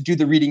also to do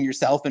the reading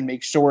yourself and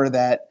make sure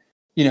that,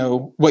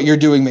 what you're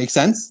doing makes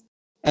sense.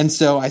 And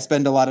so I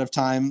spend a lot of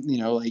time,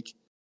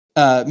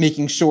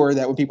 making sure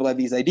that when people have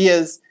these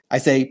ideas, I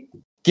say,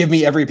 give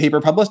me every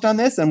paper published on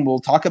this, and we'll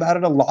talk about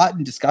it a lot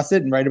and discuss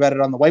it and write about it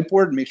on the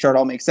whiteboard and make sure it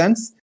all makes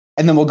sense.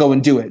 And then we'll go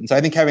and do it. And so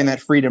I think having that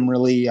freedom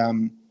really,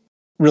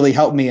 really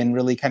helped me and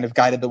really kind of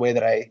guided the way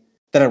that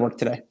I work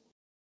today.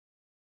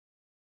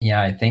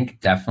 Yeah, I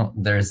think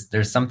definitely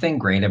there's something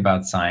great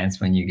about science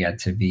when you get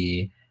to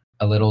be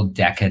a little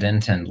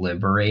decadent and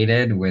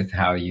liberated with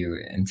how you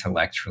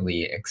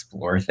intellectually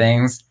explore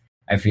things.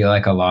 I feel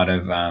like a lot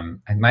of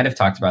I might have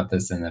talked about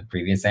this in the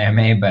previous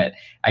AMA, but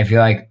I feel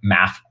like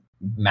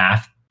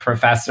math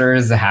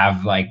professors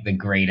have the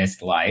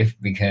greatest life,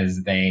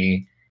 because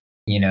they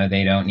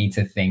don't need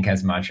to think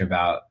as much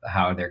about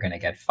how they're going to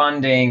get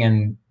funding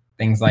and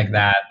things like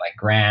that, like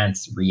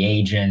grants,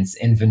 reagents,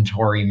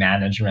 inventory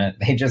management.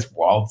 They just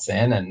waltz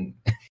in, and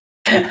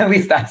at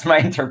least that's my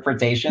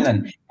interpretation.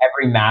 And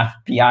every math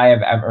PI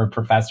or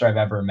professor I've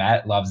ever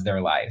met loves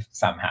their life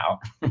somehow.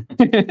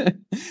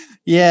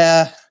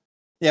 Yeah.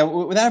 Yeah,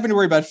 without having to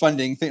worry about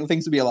funding,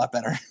 things would be a lot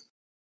better.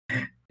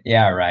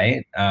 Yeah,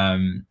 right.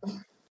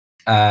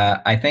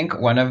 I think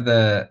one of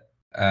the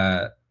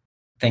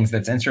things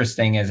that's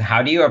interesting is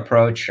how do you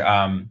approach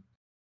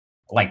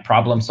like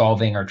problem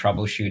solving or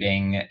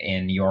troubleshooting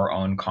in your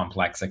own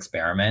complex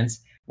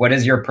experiments? What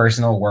does your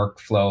personal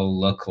workflow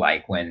look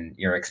like when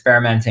you're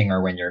experimenting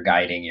or when you're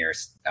guiding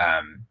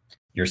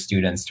your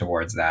students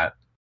towards that?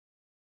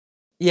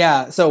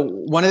 Yeah. So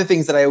one of the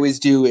things that I always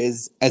do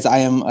is, as I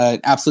am an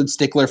absolute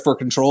stickler for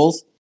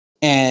controls,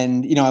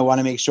 and I want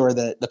to make sure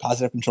that the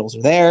positive controls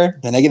are there,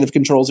 the negative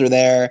controls are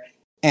there,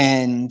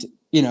 and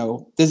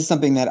this is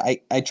something that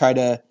I try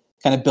to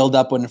kind of build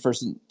up when a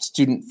first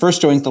student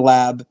first joins the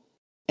lab,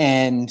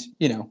 and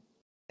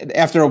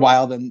after a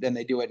while, then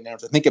they do it and I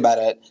don't have to think about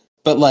it.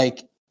 But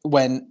like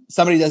when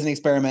somebody does an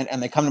experiment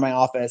and they come to my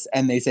office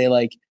and they say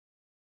like,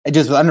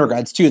 just with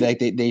undergrads too, like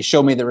they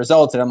show me the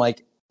results and I'm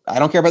like, I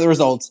don't care about the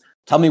results.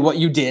 Tell me what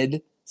you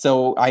did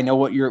so I know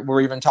what we're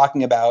even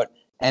talking about.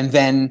 And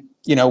then,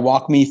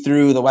 walk me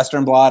through the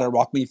Western blot or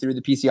walk me through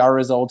the PCR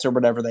results or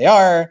whatever they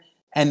are.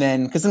 And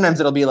then, because sometimes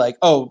it'll be like,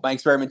 oh, my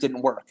experiment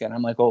didn't work. And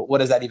I'm like, well, what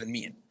does that even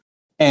mean?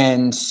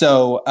 And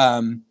so,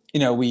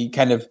 we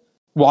kind of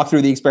walk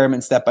through the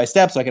experiment step by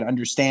step so I can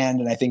understand.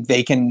 And I think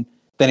they can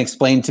then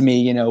explain to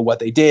me, what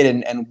they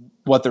did and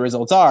what the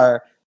results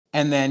are.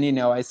 And then,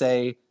 I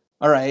say,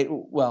 all right,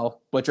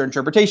 well, what's your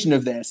interpretation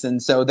of this?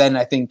 And so then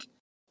I think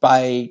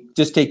by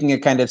just taking it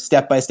kind of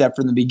step by step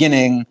from the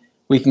beginning,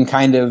 we can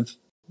kind of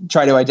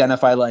try to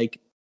identify like,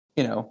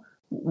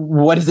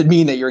 what does it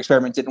mean that your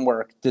experiment didn't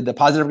work? Did the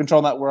positive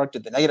control not work?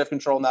 Did the negative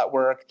control not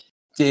work?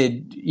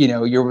 Did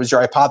was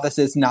your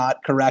hypothesis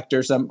not correct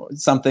or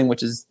something,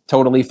 which is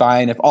totally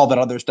fine if all that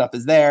other stuff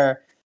is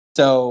there.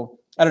 So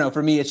I don't know.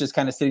 For me, it's just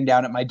kind of sitting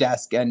down at my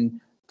desk and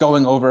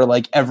going over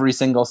like every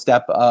single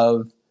step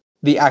of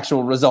the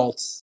actual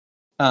results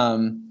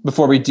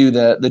before we do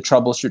the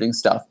troubleshooting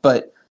stuff.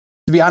 But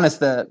to be honest,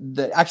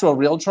 the actual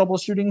real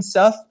troubleshooting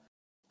stuff,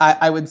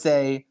 I would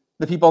say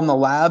the people in the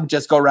lab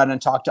just go around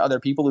and talk to other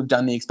people who've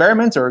done the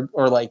experiments or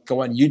like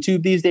go on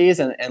YouTube these days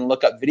and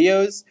look up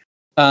videos.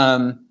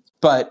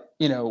 But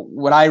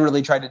what I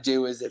really try to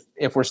do is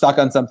if we're stuck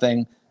on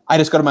something, I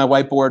just go to my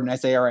whiteboard and I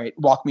say, all right,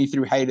 walk me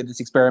through how you did this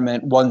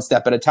experiment one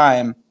step at a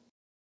time,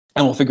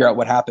 and we'll figure out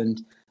what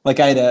happened. Like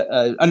I had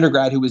a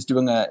undergrad who was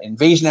doing an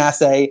invasion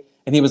assay,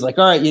 and he was like,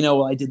 all right,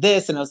 well, I did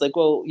this. And I was like,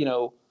 well,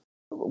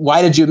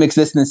 why did you mix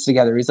this and this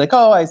together? He's like,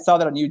 oh, I saw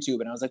that on YouTube.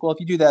 And I was like, well, if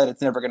you do that,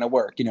 it's never going to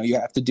work. You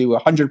have to do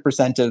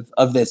 100%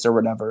 of this or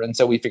whatever. And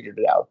so we figured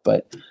it out.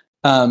 But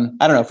I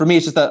don't know. For me,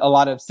 it's just a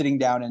lot of sitting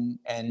down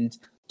and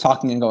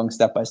talking and going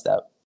step by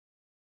step.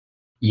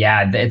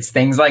 Yeah, it's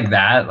things like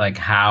that, like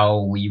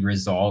how we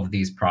resolve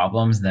these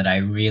problems that I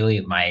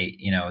really,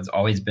 it's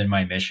always been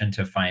my mission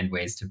to find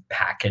ways to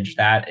package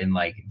that in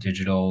like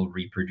digital,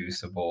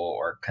 reproducible,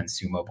 or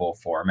consumable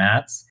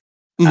formats.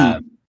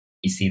 Mm-hmm.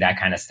 You see that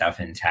kind of stuff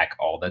in tech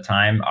all the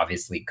time.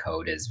 Obviously,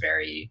 code is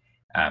very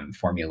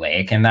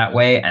formulaic in that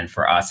way. And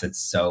for us,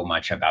 it's so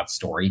much about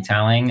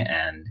storytelling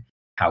and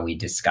how we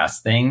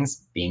discuss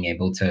things, being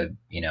able to,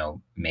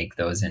 make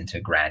those into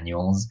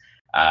granules.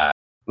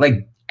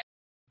 Like,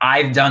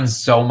 I've done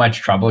so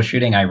much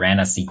troubleshooting. I ran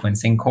a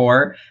sequencing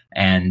core,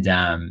 and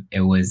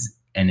it was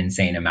an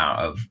insane amount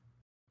of.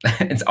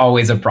 It's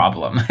always a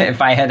problem.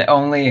 If I had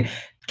only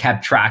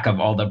kept track of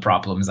all the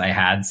problems I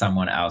had,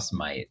 someone else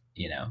might,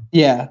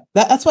 Yeah,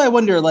 that's why I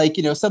wonder, like,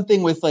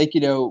 something with like,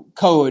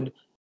 code,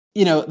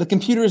 the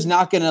computer is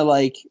not going to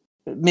like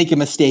make a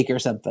mistake or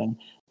something.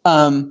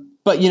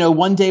 But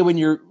one day when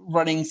you're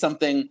running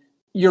something,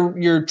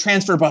 your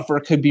transfer buffer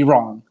could be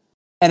wrong.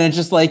 And it's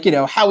just like,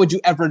 how would you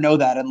ever know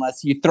that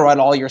unless you throw out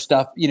all your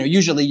stuff?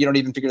 Usually you don't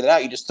even figure that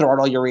out. You just throw out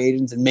all your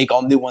reagents and make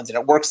all new ones and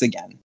it works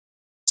again.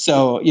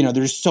 So,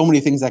 there's so many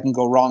things that can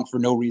go wrong for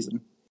no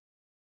reason.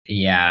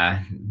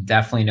 Yeah,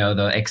 definitely know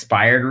the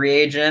expired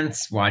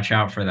reagents. Watch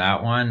out for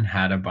that one.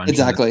 Had a bunch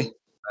Exactly.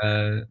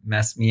 of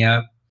mess me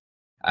up.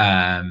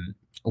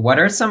 What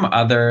are some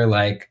other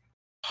like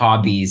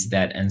hobbies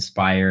that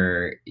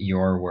inspire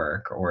your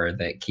work or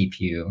that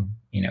keep you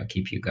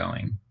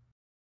going?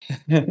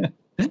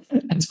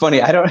 It's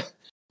funny. I don't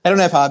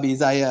have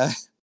hobbies. I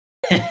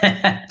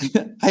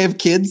have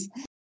kids.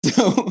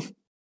 So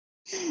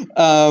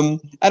I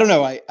don't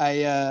know.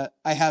 I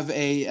have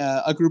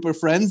a group of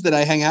friends that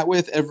I hang out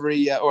with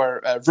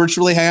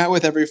virtually hang out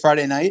with every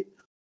Friday night,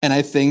 and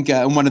I think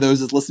one of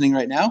those is listening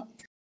right now,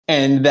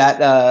 and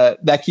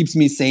that keeps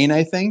me sane.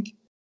 I think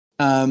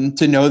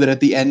to know that at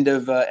the end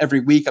of every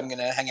week, I'm going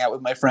to hang out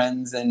with my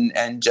friends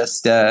and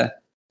just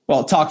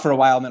talk for a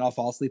while, and then I'll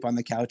fall asleep on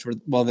the couch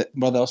while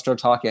they'll start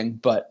talking.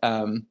 But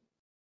I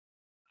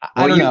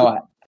don't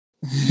know.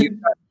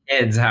 You've got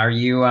kids. How are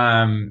you?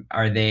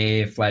 Are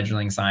they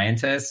fledgling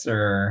scientists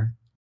or?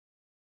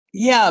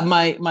 Yeah,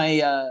 my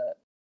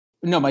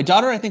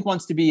daughter I think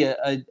wants to be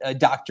a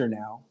doctor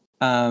now,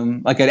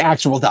 like an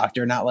actual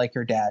doctor, not like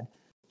her dad.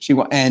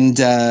 But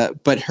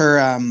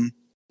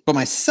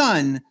my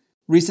son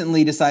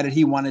recently decided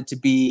he wanted to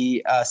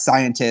be a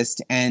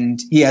scientist,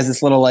 and he has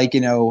this little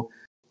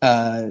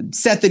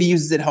set that he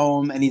uses at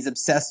home, and he's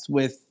obsessed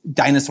with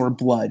dinosaur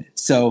blood.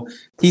 So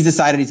he's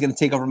decided he's going to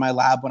take over my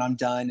lab when I'm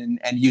done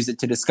and use it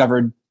to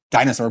discover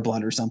dinosaur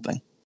blood or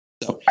something.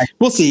 So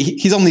we'll see.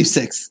 He's only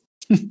 6.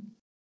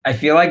 I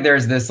feel like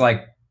there's this,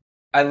 like,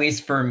 at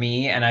least for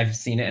me, and I've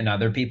seen it in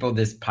other people,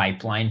 this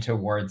pipeline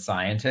towards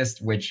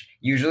scientists, which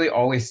usually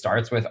always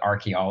starts with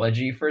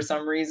archaeology for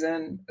some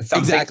reason.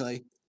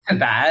 Exactly.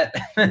 That.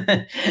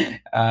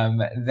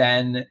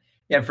 Then,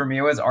 yeah, for me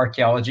it was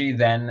archaeology,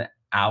 then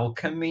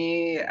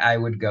alchemy. I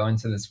would go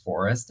into this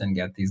forest and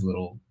get these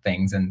little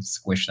things and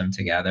squish them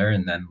together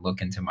and then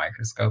look into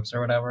microscopes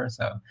or whatever.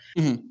 So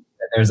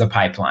there's a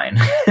pipeline.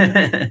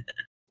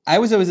 I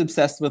was always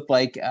obsessed with,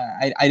 like,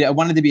 I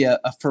wanted to be a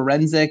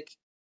forensic,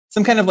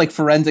 some kind of like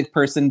forensic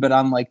person, but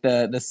on like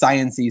the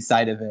sciencey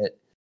side of it.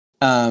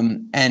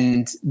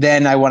 And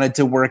then I wanted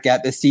to work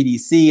at the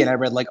CDC, and I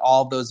read like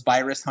all those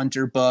virus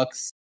hunter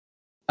books.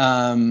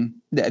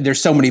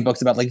 There's so many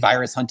books about like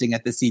virus hunting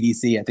at the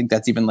CDC. I think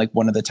that's even like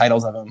one of the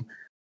titles of them.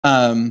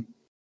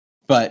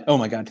 But oh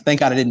my God, thank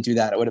God I didn't do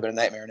that. It would have been a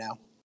nightmare now.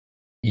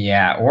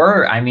 Yeah.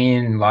 Or, I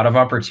mean, a lot of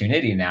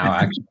opportunity now,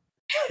 actually.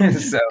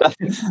 So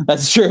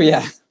that's true.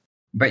 Yeah.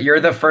 But you're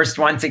the first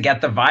one to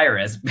get the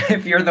virus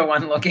if you're the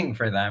one looking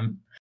for them.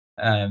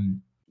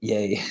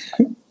 Yay.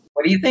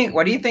 What do you think?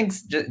 What do you think?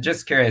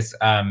 Just curious.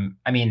 I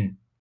mean,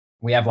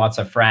 we have lots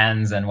of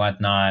friends and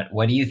whatnot.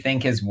 What do you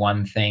think is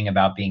one thing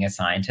about being a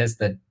scientist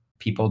that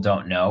people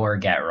don't know or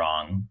get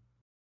wrong?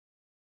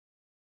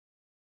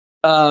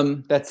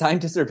 That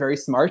scientists are very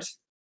smart.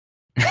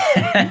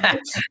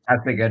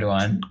 That's a good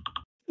one.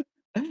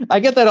 I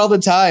get that all the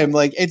time.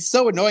 Like, it's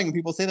so annoying when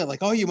people say that, like,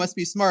 oh, you must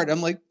be smart.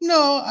 I'm like,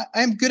 no,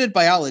 I'm good at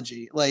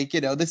biology. Like,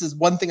 this is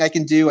one thing I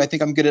can do. I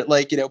think I'm good at,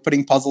 like,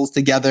 putting puzzles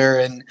together,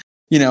 and,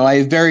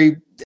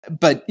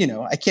 but,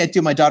 I can't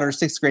do my daughter's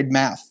 6th grade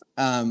math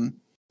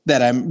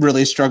that I'm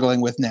really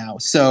struggling with now.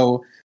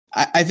 So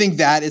I think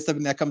that is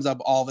something that comes up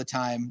all the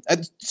time.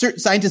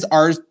 Scientists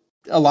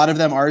a lot of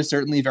them are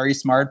certainly very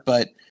smart,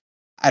 but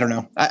I don't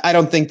know. I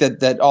don't think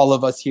that all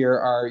of us here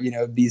are,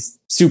 these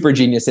super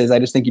geniuses. I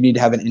just think you need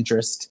to have an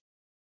interest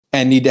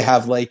and need to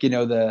have, like,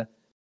 the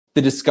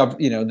discover,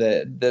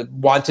 the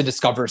want to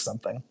discover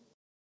something.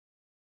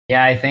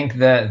 Yeah, I think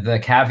the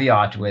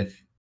caveat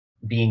with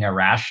being a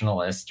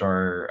rationalist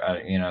or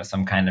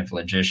some kind of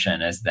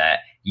logician is that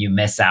you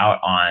miss out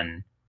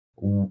on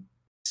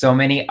so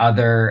many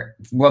other.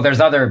 Well, there's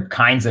other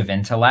kinds of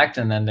intellect,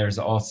 and then there's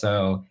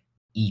also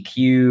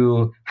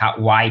EQ,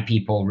 why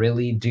people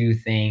really do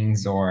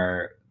things,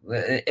 or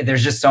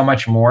there's just so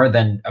much more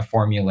than a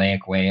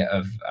formulaic way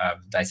of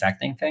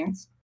dissecting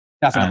things.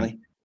 Definitely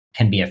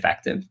can be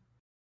effective.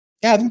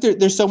 Yeah, I think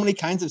there's so many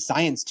kinds of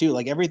science too.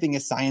 Like, everything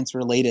is science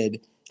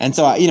related, and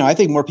so I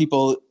think more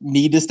people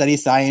need to study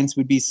science.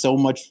 Would be so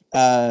much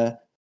so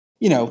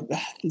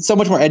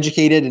much more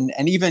educated,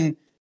 and even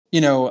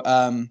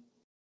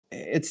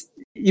it's,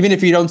 even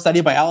if you don't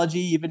study biology,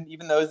 even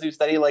those who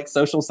study like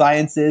social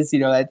sciences,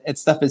 that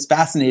stuff is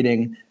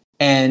fascinating,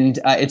 and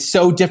it's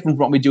so different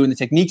from what we do, and the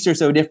techniques are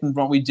so different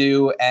from what we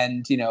do,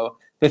 and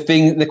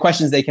the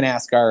questions they can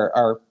ask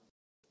are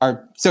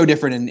so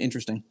different and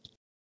interesting.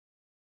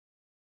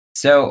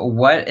 So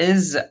what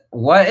is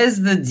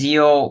the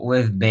deal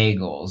with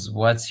bagels?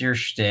 What's your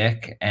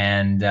shtick,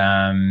 and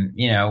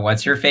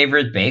what's your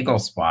favorite bagel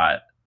spot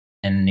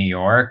in New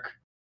York,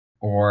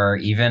 or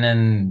even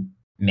in,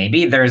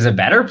 maybe there's a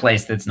better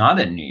place that's not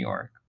in New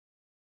York?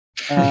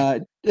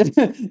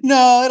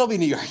 No, it'll be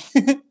New York.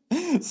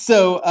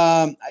 So,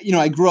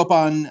 I grew up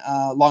on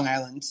Long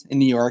Island in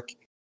New York.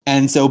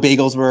 And so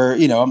bagels were,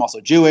 I'm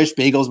also Jewish.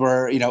 Bagels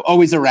were,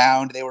 always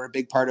around. They were a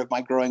big part of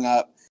my growing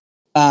up.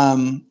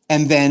 And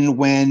then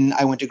when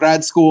I went to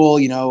grad school,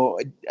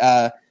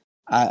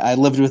 I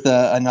lived with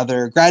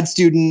another grad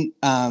student,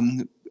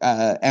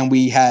 and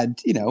we had,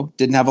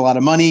 didn't have a lot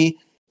of money.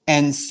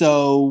 And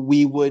so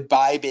we would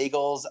buy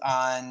bagels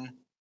on,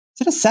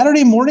 is it a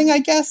Saturday morning, I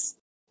guess?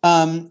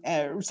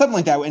 Something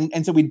like that.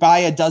 And so we'd buy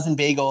a dozen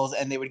bagels,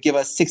 and they would give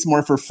us 6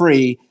 more for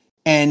free.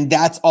 And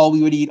that's all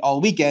we would eat all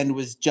weekend,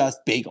 was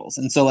just bagels.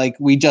 And so, like,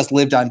 we just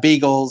lived on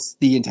bagels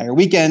the entire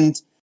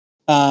weekend,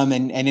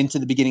 and into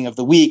the beginning of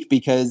the week,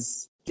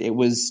 because it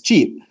was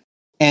cheap.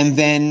 And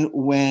then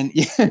when,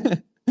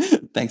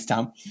 thanks,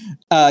 Tom.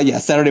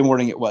 Saturday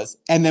morning it was.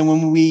 And then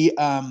when we,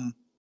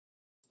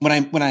 when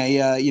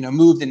I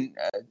moved in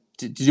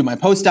to do my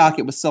postdoc,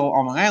 it was still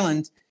on Long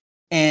Island,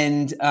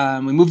 and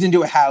we moved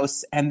into a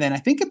house. And then I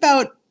think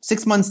about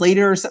 6 months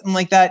later or something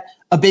like that,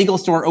 a bagel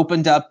store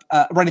opened up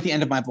right at the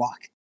end of my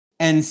block.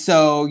 And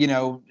so,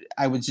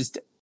 I was just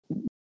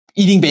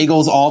eating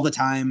bagels all the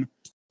time.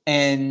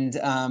 And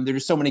there were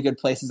so many good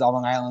places on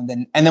Long Island.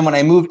 And then when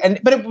I moved,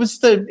 but it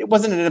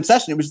wasn't an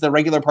obsession. It was the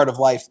regular part of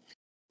life.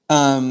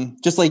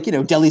 Just like,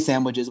 deli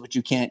sandwiches, which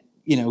you can't,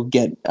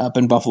 get up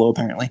in Buffalo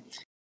apparently.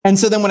 And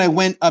so then when I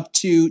went up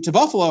to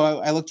Buffalo,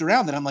 I looked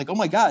around, and I'm like, oh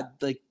my God,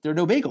 like, there are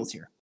no bagels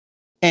here.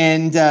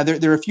 And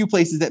there are a few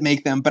places that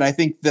make them, but I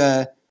think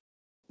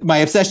my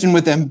obsession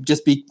with them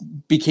just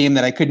became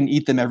that I couldn't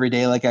eat them every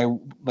day like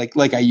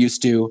I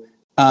used to.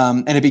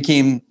 And it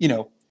became,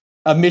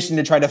 a mission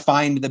to try to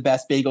find the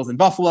best bagels in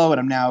Buffalo. And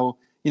I'm now,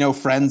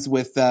 friends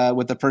with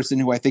the person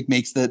who I think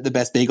makes the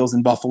best bagels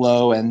in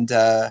Buffalo. And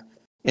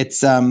it's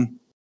fun,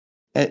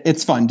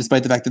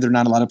 despite the fact that there are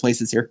not a lot of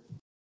places here.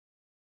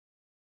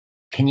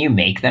 Can you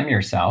make them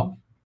yourself?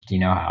 Do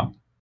you know how?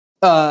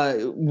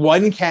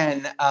 One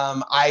can.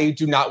 I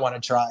do not want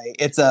to try.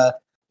 It's a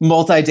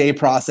multi-day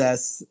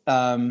process.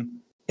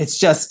 It's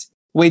just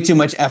way too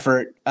much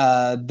effort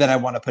that I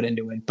want to put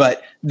into it.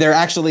 But there are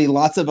actually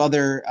lots of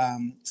other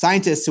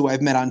scientists who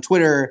I've met on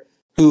Twitter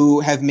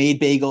who have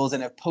made bagels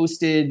and have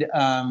posted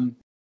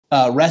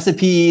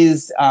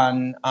recipes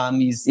on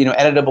these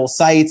editable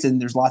sites,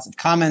 and there's lots of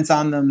comments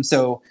on them.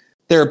 So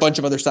there are a bunch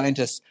of other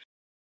scientists,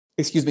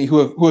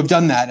 who have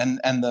done that,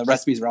 and the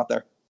recipes are out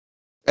there,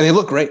 and they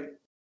look great.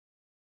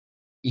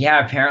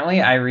 Yeah,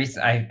 apparently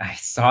I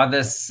saw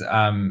this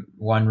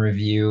one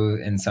review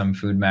in some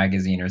food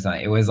magazine or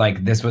something. It was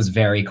like this was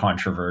very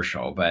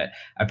controversial, but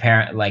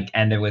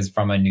and it was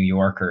from a New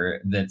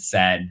Yorker that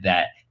said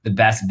that the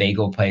best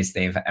bagel place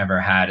they've ever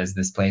had is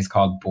this place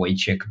called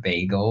Boychik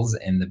Bagels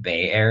in the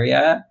Bay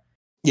Area.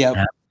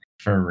 Yeah,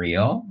 for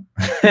real.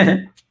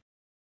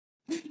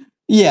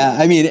 Yeah,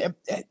 I mean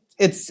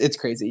it's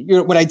crazy.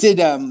 What I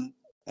did,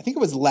 I think it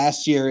was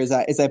last year, is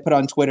I put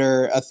on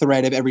Twitter a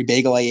thread of every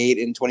bagel I ate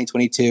in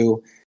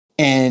 2022,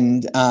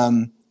 and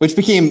which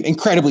became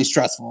incredibly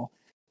stressful.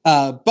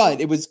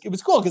 But it was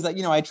cool because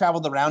I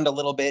traveled around a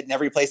little bit, and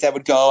every place I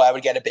would go, I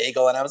would get a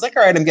bagel, and I was like,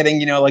 all right, I'm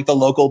getting like the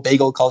local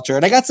bagel culture,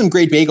 and I got some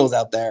great bagels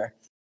out there.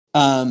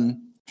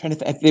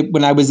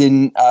 When I was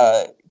in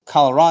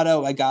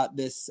Colorado, I got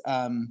this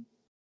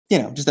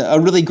just a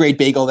really great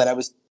bagel that I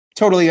was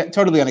totally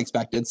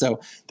unexpected. So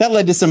that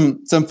led to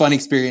some fun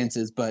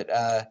experiences, but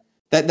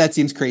that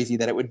seems crazy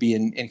that it would be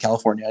in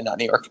California, not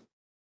New York.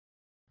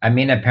 I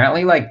mean,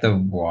 apparently like the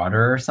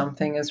water or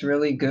something is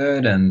really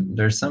good, and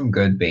there's some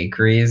good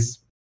bakeries.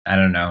 I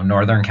don't know.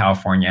 Northern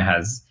California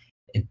has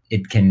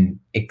it can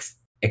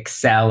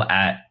excel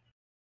at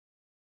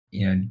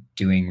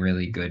doing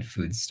really good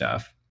food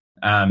stuff.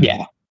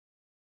 Yeah.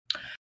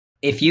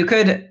 If you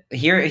could,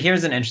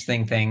 here's an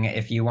interesting thing.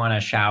 If you want to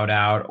shout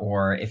out,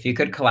 or if you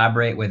could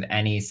collaborate with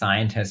any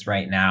scientist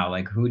right now,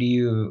 like who are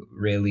you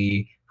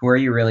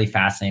really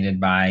fascinated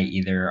by,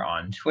 either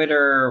on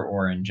Twitter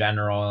or in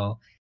general,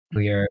 who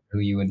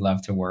you would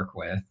love to work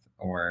with,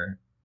 or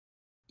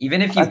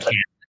even if you can't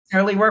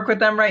necessarily work with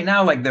them right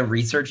now, like the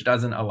research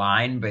doesn't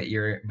align, but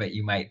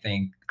you might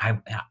think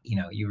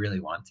you really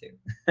want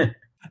to.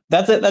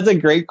 That's a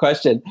great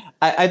question.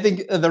 I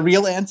think the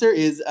real answer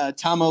is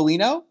Tom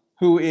Olino,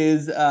 who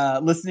is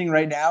listening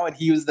right now, and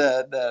he was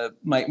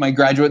my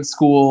graduate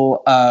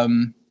school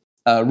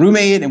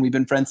roommate, and we've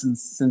been friends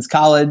since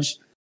college.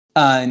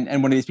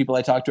 And one of these people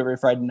I talk to every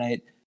Friday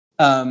night.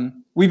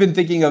 We've been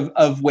thinking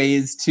of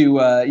ways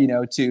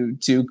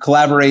to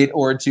collaborate,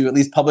 or to at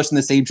least publish in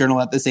the same journal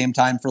at the same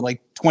time for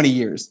like 20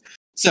 years.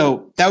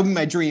 So that would be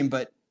my dream,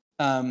 but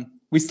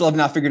we still have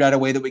not figured out a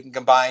way that we can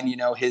combine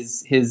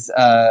his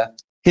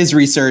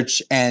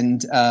research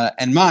and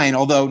mine.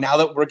 Although now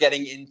that we're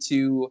getting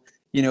into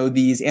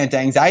these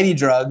anti-anxiety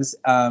drugs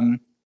and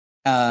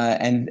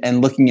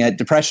looking at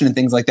depression and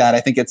things like that, I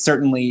think it's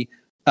certainly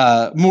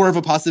more of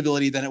a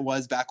possibility than it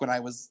was back when I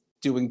was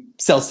doing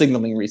cell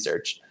signaling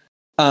research.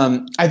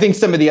 I think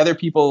some of the other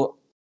people,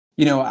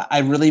 I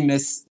really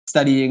miss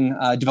studying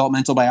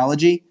developmental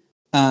biology.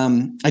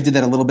 I did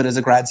that a little bit as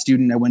a grad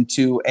student. I went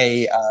to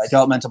a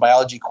developmental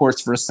biology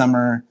course for a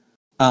summer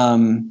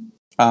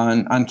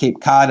on Cape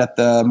Cod at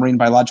the Marine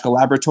Biological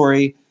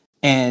Laboratory,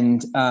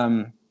 and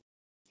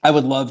I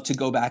would love to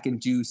go back and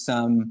do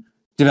some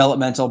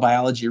developmental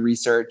biology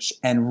research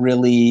and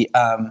really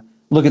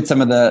look at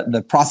some of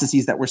the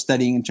processes that we're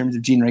studying in terms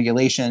of gene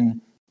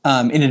regulation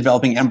in a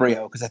developing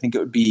embryo, because I think it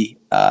would be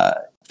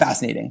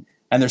fascinating.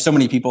 And there's so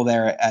many people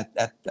there at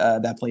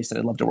that place that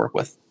I'd love to work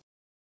with.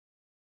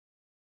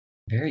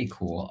 Very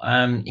cool.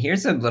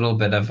 Here's a little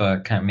bit of a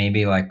kind of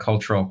maybe like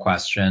cultural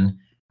question.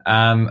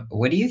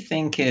 What do you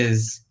think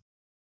is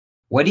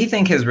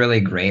really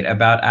great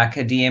about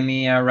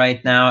academia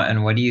right now,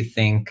 and what do you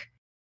think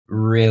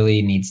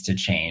really needs to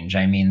change?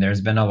 I mean,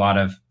 there's been a lot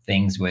of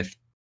things with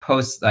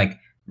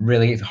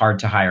really hard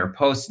to hire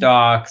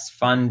postdocs,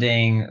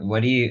 funding.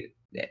 Do you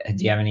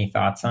have any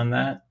thoughts on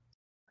that?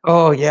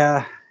 Oh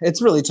yeah,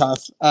 it's really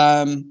tough.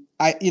 I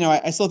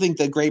still think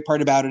the great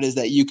part about it is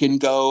that you can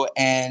go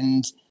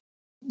and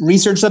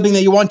research something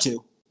that you want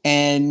to.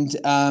 And,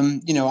 I'm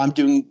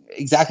doing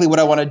exactly what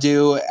I want to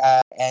do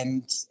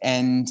and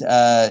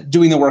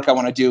doing the work I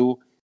want to do,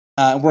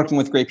 working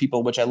with great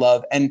people, which I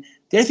love. And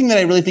the other thing that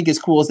I really think is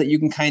cool is that you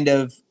can kind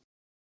of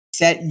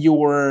set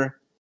you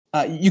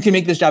can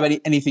make this job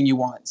anything you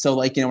want. So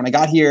like, when I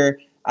got here,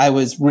 I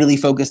was really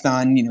focused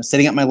on,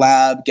 setting up my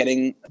lab,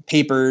 getting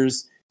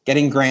papers,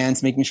 getting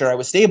grants, making sure I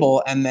was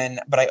stable.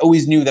 But I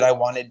always knew that I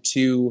wanted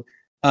to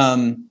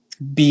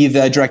be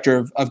the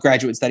director of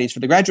graduate studies for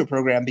the graduate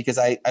program, because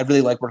I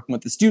really like working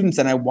with the students,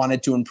 and I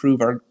wanted to improve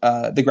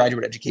the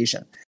graduate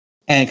education.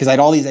 And because I had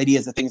all these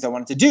ideas of things I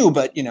wanted to do,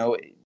 but you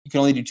can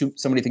only do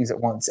so many things at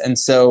once. And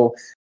so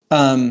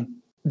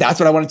that's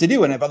what I wanted to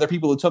do. And I have other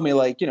people who told me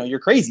like, you're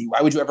crazy.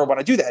 Why would you ever want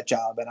to do that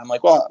job? And I'm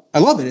like, well, I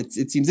love it.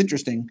 It seems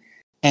interesting.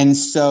 And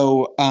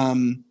so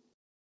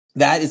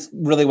that is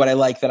really what I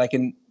like, that I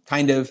can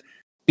kind of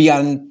be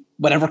on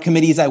whatever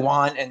committees I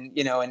want. And,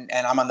 and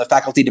I'm on the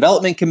faculty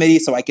development committee,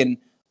 so I can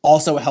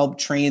also help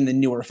train the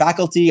newer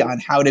faculty on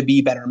how to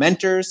be better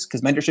mentors,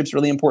 because mentorship is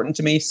really important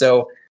to me.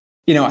 So,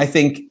 I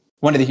think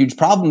one of the huge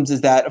problems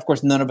is that, of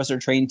course, none of us are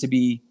trained to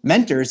be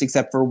mentors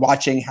except for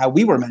watching how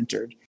we were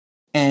mentored.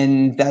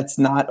 And that's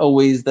not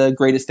always the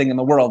greatest thing in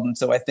the world. And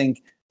so I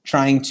think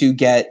trying to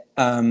get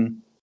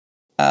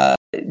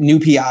new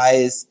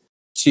PIs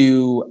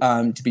to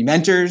be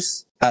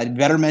mentors,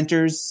 better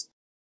mentors,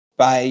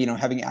 by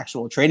having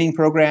actual training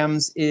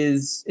programs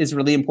is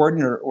really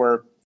important,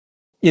 or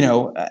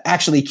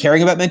actually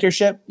caring about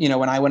mentorship.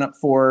 When I went up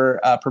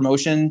for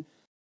promotion,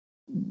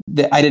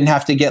 I didn't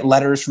have to get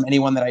letters from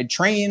anyone that I'd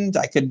trained.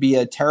 I could be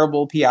a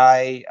terrible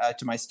PI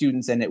to my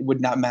students, and it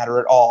would not matter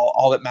at all.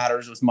 All that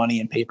matters was money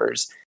and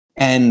papers,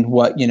 and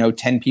what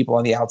 10 people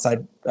on the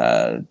outside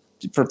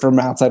from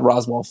outside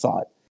Roswell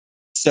thought.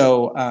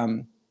 So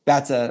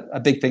that's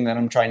a big thing that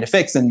I'm trying to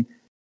fix. And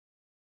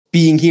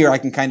being here, I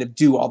can kind of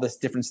do all this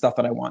different stuff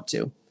that I want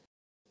to.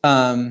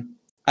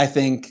 I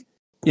think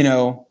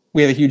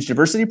we have a huge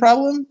diversity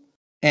problem,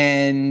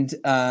 and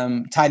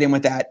tied in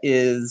with that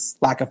is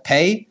lack of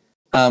pay,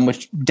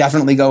 which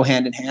definitely go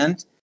hand in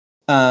hand.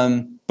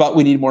 But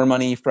we need more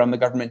money from the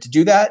government to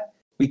do that.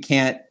 We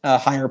can't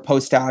hire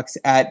postdocs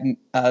at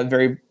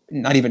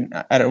not even,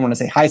 I don't want to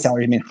say high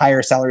salaries, I mean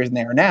higher salaries than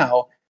they are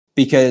now,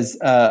 because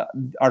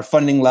our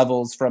funding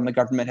levels from the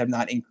government have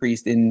not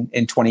increased in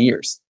 20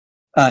 years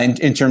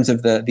in terms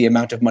of the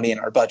amount of money in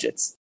our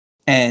budgets.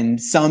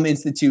 And some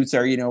institutes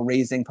are,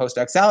 raising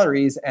postdoc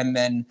salaries, and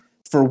then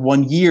for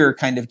 1 year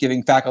kind of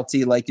giving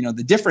faculty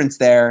the difference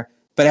there.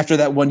 But after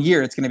that 1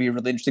 year, it's going to be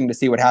really interesting to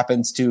see what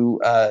happens to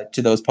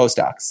those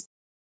postdocs.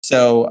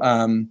 So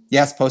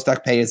yes,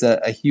 postdoc pay is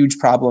a huge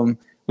problem.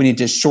 We need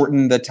to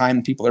shorten the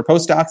time people are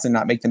postdocs and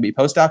not make them be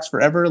postdocs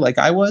forever, like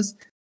I was,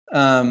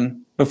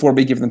 before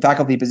we give them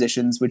faculty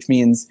positions, which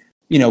means,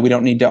 we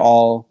don't need to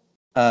all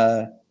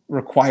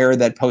require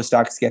that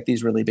postdocs get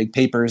these really big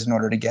papers in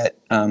order to get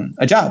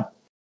a job.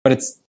 But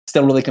it's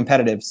still really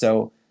competitive.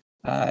 So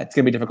it's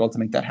going to be difficult to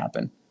make that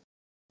happen.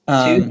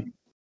 Two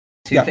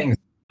things.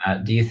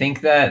 Do you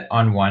think that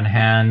on one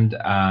hand,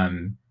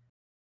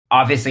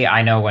 obviously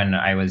I know when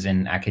I was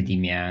in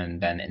academia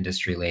and then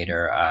industry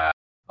later,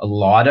 a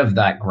lot of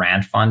that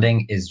grant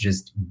funding is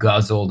just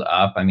guzzled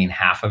up. I mean,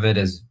 half of it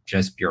is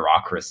just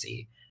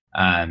bureaucracy.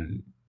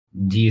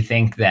 Do you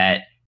think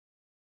that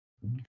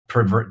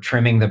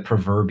trimming the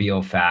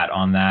proverbial fat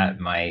on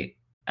that might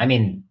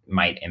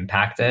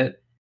impact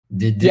it?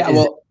 Is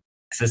it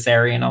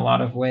necessary in a lot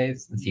of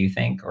ways, do you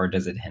think, or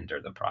does it hinder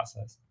the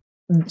process?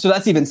 So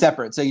that's even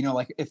separate. So,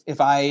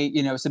 if I,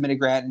 submit a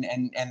grant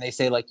and they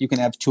say you can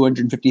have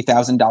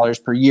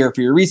 $250,000 per year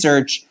for your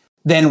research,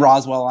 then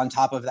Roswell on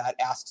top of that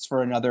asks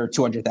for another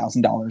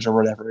 $200,000 or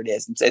whatever it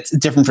is. It's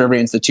different for every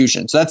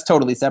institution. So that's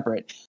totally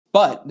separate.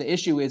 But the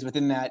issue is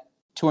within that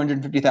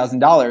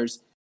 $250,000,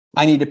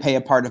 I need to pay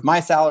a part of my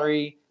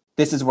salary.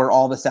 This is where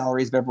all the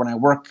salaries of everyone I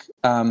work,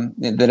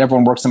 that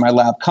everyone works in my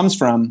lab comes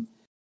from.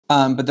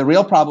 But the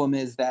real problem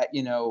is that,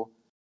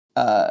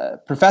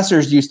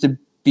 professors used to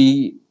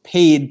be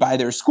paid by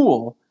their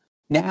school.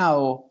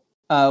 Now,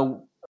 a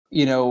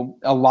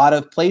lot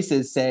of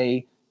places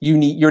say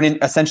you're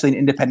essentially an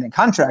independent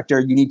contractor.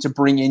 You need to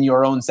bring in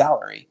your own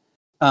salary.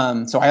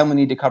 So I only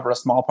need to cover a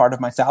small part of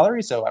my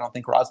salary. So I don't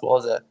think Roswell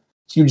is a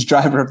huge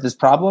driver of this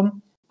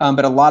problem.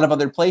 But a lot of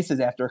other places,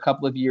 after a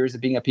couple of years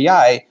of being a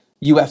PI,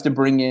 you have to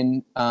bring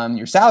in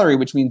your salary,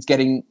 which means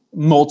getting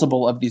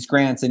multiple of these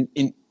grants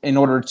in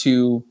order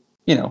to,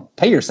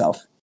 pay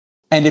yourself.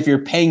 And if you're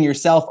paying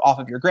yourself off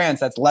of your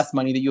grants, that's less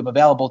money that you have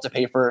available to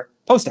pay for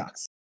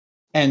postdocs.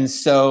 And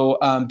so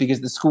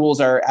because the schools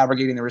are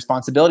abrogating the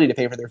responsibility to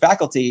pay for their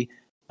faculty,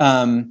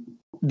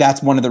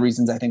 that's one of the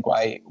reasons I think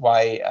why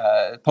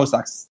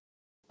postdocs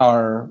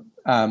are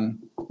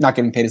not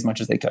getting paid as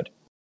much as they could.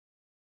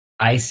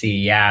 I see.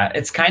 Yeah,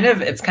 it's kind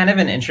of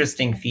an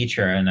interesting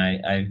feature, and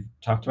I've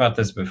talked about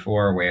this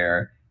before,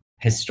 where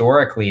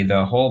historically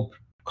the whole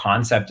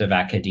concept of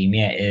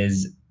academia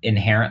is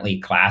inherently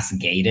class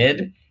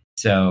gated.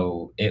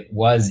 So it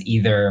was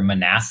either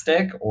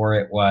monastic or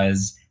it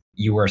was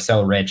you were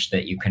so rich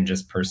that you can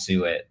just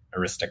pursue it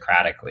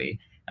aristocratically.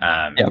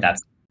 Yep.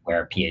 That's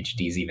where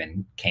PhDs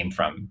even came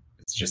from.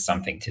 It's just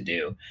something to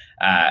do.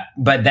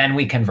 But then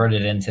we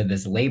converted it into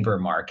this labor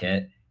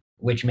market,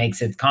 which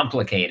makes it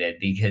complicated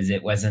because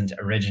it wasn't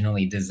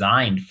originally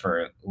designed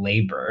for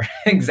labor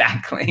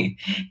exactly,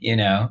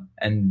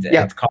 and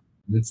it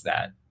convolutes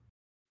that.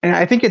 And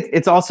I think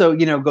it's also,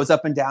 goes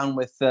up and down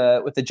with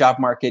the job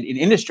market in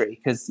industry,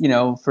 because,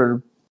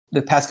 for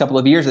the past couple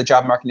of years, the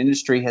job market in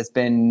industry has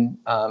been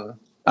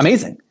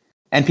amazing.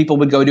 And people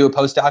would go do a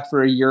postdoc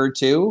for a year or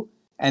two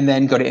and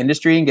then go to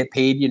industry and get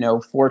paid,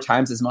 4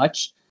 times as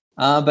much.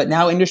 but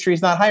now industry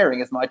is not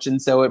hiring as much,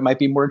 and so it might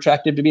be more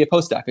attractive to be a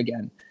postdoc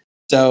again.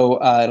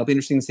 So it'll be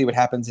interesting to see what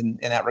happens in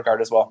that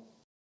regard as well.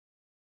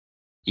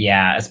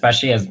 Yeah,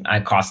 especially as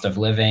cost of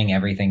living,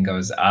 everything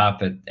goes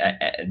up.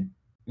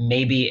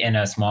 Maybe in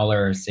a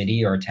smaller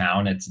city or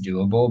town, it's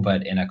doable,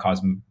 but in a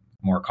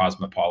more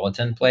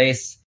cosmopolitan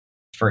place,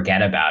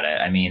 forget about it.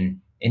 I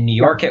mean, in New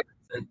York, it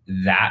wasn't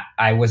that.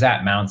 I was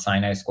at Mount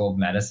Sinai School of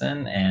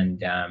Medicine,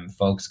 and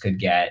folks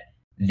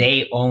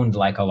they owned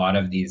like a lot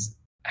of these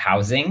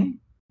housing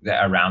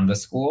around the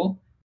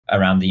school,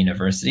 around the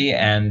university.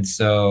 And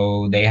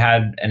so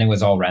and it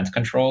was all rent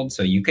controlled.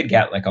 So you could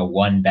get like a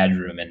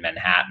 1-bedroom in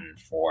Manhattan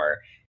for,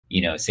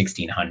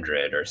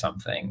 1,600 or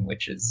something,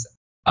 which is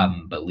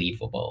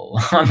unbelievable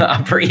on the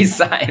Upper East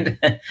Side.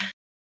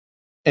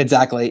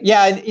 Exactly.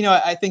 Yeah. And,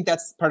 I think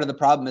that's part of the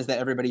problem is that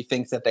everybody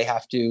thinks that they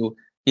have to,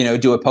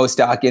 do a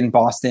postdoc in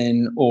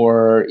Boston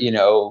or,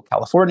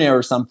 California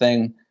or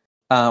something,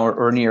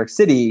 or New York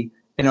City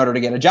in order to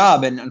get a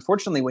job. And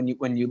unfortunately,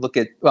 when you look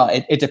at, well,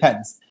 it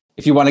depends.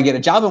 If you want to get a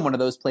job in one of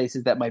those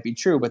places, that might be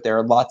true, but there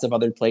are lots of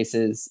other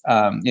places.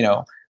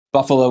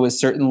 Buffalo is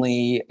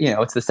certainly,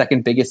 it's the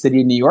second biggest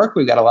city in New York.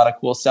 We've got a lot of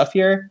cool stuff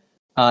here,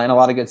 and a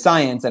lot of good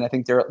science. And I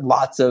think there are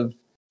lots of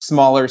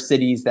smaller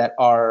cities that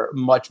are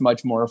much,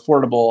 much more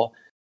affordable.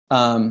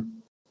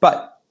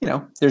 But,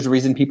 there's a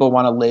reason people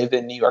want to live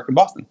in New York and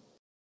Boston.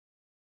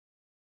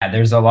 Yeah,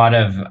 there's a lot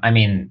of,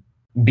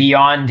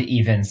 beyond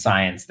even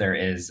science, there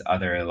is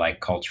other like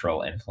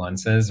cultural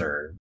influences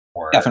or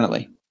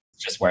definitely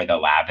just where the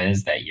lab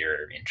is that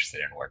you're interested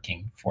in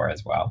working for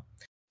as well.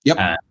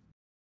 Yep.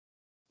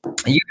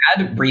 You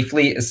had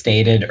briefly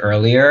stated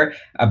earlier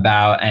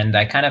about, and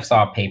I kind of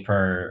saw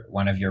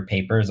one of your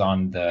papers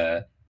on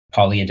the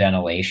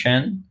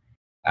polyadenylation.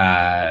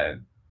 I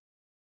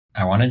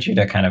wanted you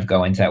to kind of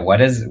go into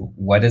what is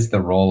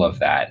the role of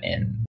that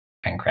in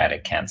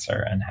pancreatic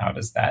cancer, and how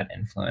does that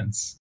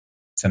influence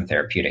some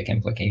therapeutic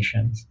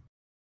implications?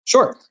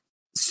 Sure.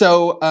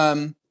 So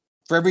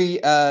for every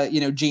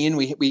gene,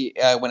 we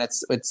when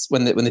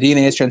the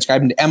DNA is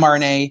transcribed into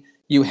mRNA,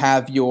 you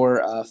have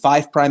your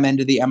 5' end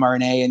of the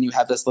mRNA, and you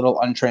have this little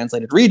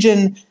untranslated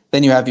region.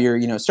 Then you have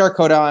your start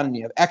codon, and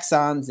you have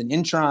exons and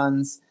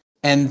introns,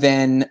 and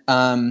then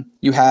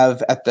you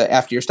have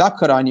after your stop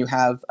codon, you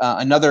have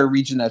another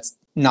region that's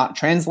not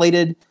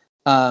translated.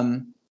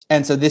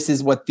 And so this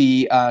is what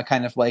the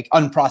kind of like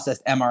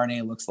unprocessed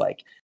mRNA looks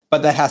like.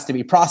 But that has to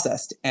be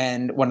processed.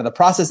 And one of the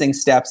processing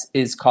steps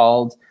is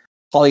called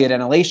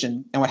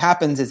polyadenylation. And what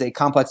happens is a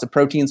complex of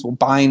proteins will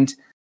bind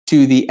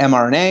to the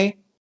mRNA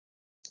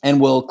and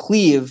will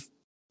cleave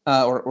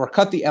or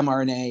cut the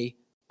mRNA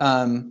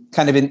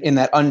kind of in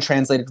that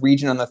untranslated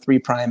region on the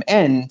 3'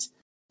 end,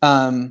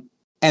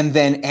 and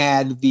then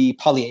add the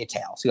poly-A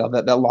tail. So you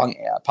have that long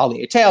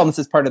poly-A tail, and this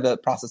is part of the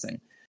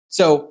processing.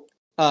 So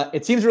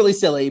it seems really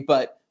silly,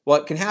 but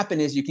what can happen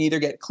is you can either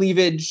get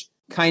cleavage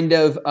kind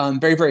of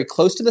very, very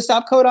close to the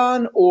stop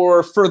codon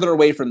or further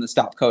away from the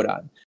stop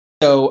codon.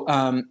 So,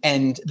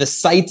 and the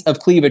sites of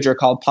cleavage are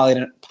called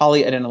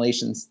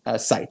polyadenylation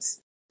sites.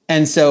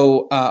 And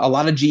so a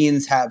lot of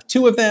genes have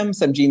 2 of them,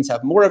 some genes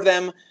have more of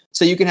them.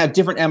 So you can have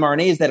different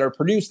mRNAs that are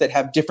produced that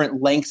have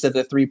different lengths of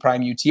the 3'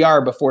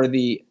 UTR before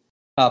the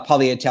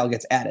poly-A tail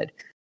gets added.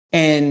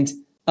 And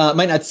it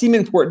might not seem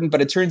important,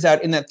 but it turns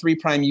out in that 3'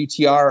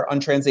 UTR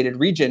untranslated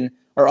region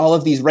are all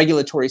of these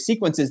regulatory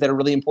sequences that are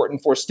really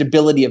important for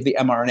stability of the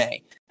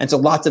mRNA. And so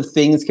lots of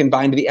things can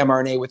bind to the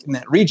mRNA within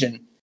that region.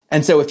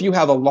 And so if you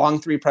have a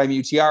long 3'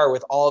 UTR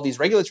with all of these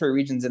regulatory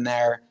regions in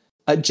there,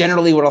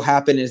 generally what will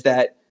happen is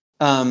that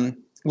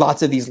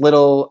lots of these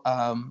little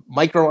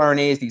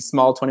microRNAs, these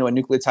small 21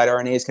 nucleotide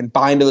RNAs, can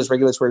bind to those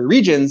regulatory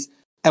regions.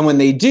 And when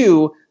they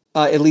do,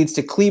 it leads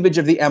to cleavage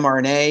of the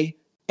mRNA.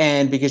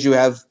 And because you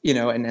have,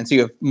 and so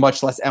you have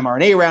much less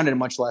mRNA around and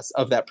much less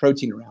of that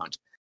protein around.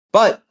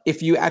 But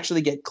if you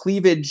actually get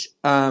cleavage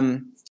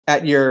and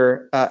have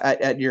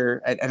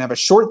a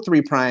short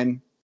 3'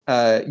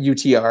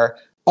 UTR,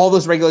 all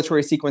those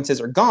regulatory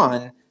sequences are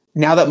gone.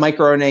 Now that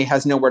microRNA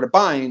has nowhere to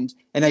bind,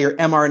 and now your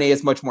mRNA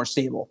is much more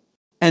stable.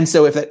 And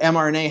so if that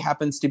mRNA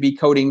happens to be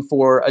coding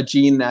for a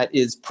gene that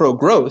is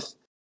pro-growth,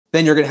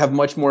 then you're going to have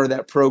much more of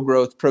that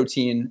pro-growth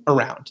protein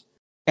around.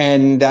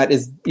 And that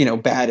is,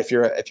 bad if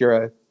you're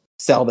a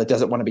cell that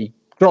doesn't want to be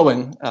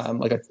growing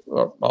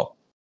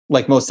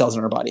like most cells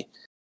in our body.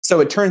 So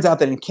it turns out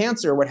that in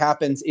cancer, what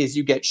happens is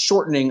you get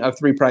shortening of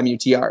 3'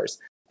 UTRs.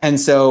 And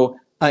so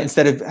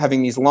instead of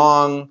having these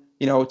long,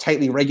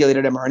 tightly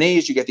regulated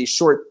mRNAs, you get these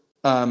short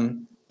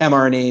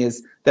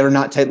mRNAs that are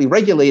not tightly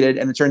regulated.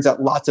 And it turns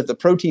out lots of the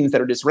proteins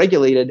that are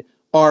dysregulated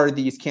are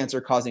these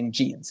cancer-causing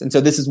genes. And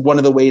so this is one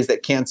of the ways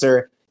that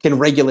cancer can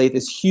regulate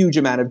this huge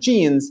amount of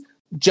genes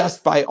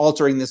just by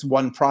altering this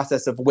one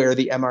process of where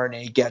the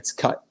mRNA gets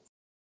cut.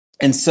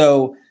 And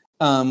so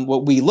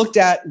what we looked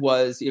at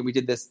was, we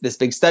did this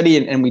big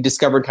study and we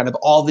discovered kind of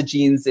all the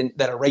genes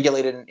that are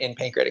regulated in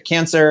pancreatic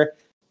cancer.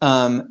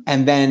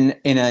 And then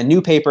in a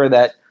new paper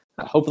that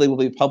hopefully will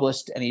be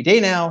published any day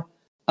now,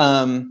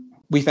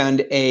 we found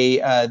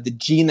the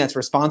gene that's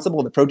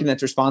responsible, the protein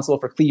that's responsible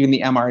for cleaving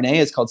the mRNA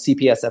is called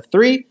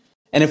CPSF3.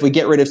 And if we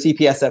get rid of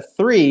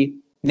CPSF3,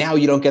 now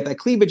you don't get that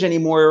cleavage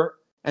anymore.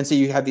 And so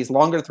you have these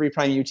longer 3'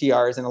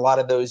 UTRs, and a lot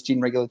of those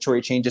gene regulatory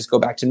changes go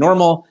back to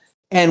normal.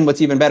 And what's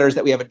even better is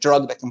that we have a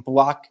drug that can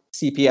block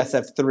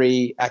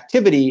CPSF3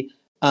 activity.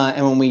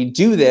 And when we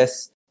do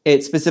this,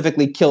 it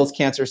specifically kills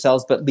cancer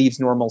cells but leaves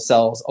normal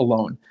cells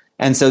alone.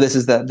 And so this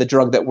is the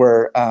drug that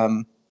we're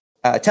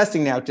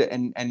testing now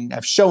and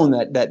have shown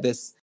that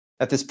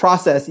this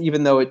process,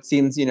 even though it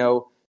seems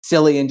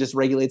silly and just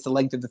regulates the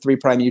length of the 3'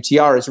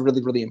 UTR, is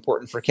really, really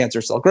important for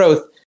cancer cell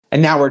growth.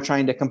 And now we're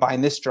trying to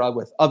combine this drug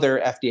with other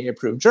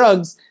FDA-approved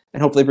drugs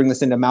and hopefully bring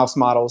this into mouse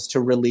models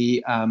to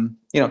really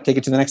take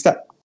it to the next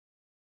step.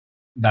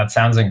 That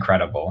sounds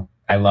incredible.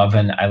 I love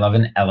an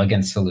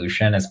elegant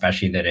solution,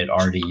 especially that it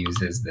already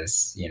uses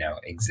this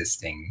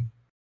existing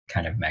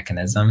kind of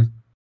mechanism.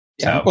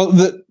 Yeah. So. Well,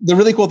 the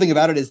really cool thing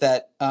about it is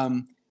that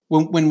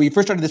when we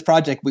first started this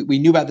project, we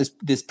knew about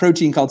this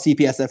protein called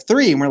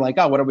CPSF3, and we're like,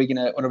 oh, what are we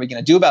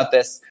gonna do about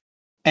this?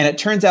 And it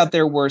turns out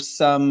there were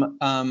some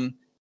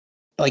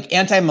like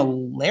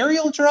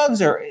anti-malarial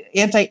drugs or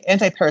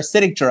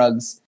anti-parasitic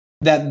drugs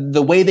that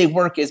the way they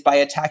work is by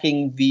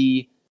attacking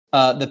the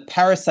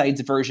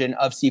parasite's version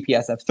of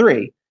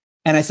CPSF3.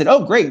 And I said,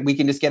 oh, great, we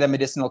can just get a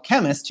medicinal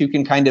chemist who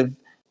can kind of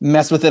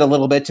mess with it a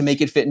little bit to make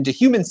it fit into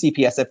human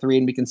CPSF3,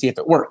 and we can see if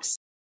it works.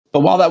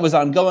 But while that was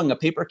ongoing, a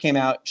paper came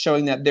out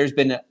showing that there's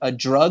been a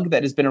drug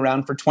that has been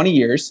around for 20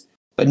 years,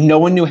 but no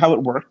one knew how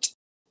it worked.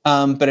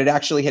 But it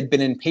actually had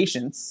been in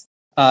patients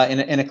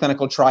in a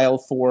clinical trial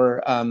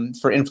for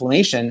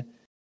inflammation.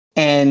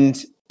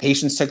 And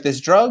patients took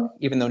this drug,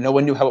 even though no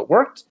one knew how it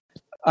worked.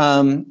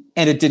 And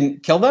it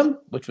didn't kill them,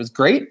 which was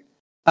great.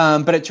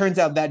 But it turns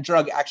out that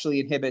drug actually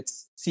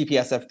inhibits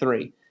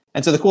CPSF3.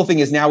 And so the cool thing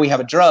is now we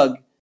have a drug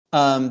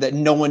that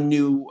no one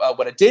knew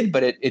what it did,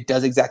 but it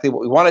does exactly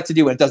what we want it to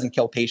do, and it doesn't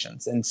kill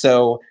patients. And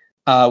so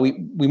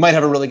we might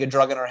have a really good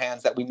drug in our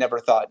hands that we never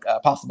thought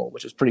possible,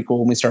 which was pretty cool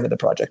when we started the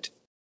project.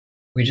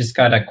 We just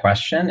got a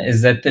question.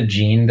 Is that the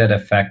gene that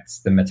affects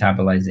the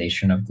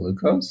metabolization of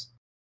glucose?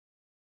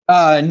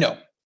 No,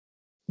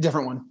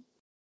 different one.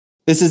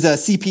 This is a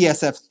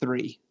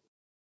CPSF3.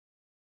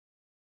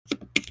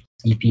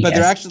 But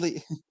they're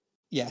actually,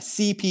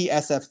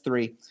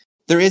 CPSF3.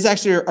 There is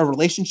actually a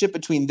relationship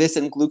between this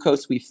and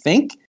glucose, we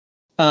think.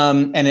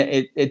 And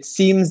it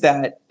seems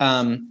that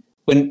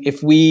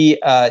if we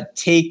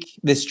take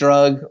this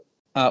drug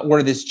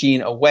or this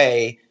gene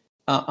away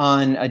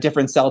on a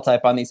different cell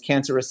type, on these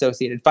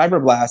cancer-associated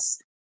fibroblasts,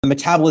 the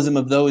metabolism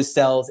of those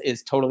cells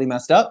is totally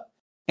messed up.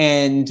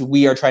 And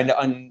we are trying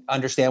to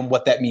understand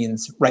what that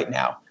means right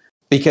now.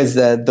 Because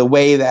the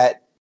way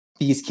that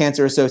these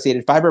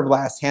cancer-associated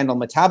fibroblasts handle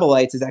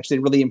metabolites is actually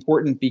really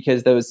important,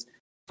 because those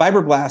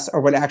fibroblasts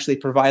are what actually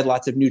provide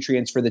lots of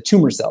nutrients for the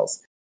tumor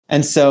cells.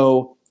 And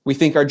so we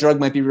think our drug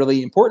might be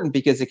really important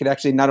because it could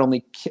actually not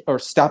only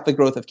stop the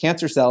growth of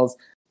cancer cells,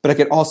 but it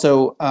could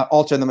also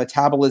alter the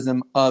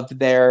metabolism of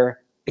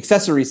their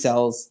accessory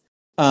cells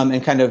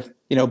and kind of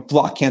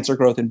block cancer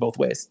growth in both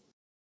ways.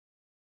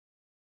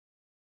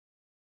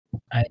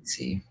 I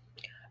see.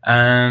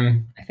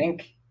 I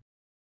think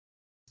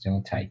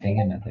still typing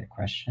another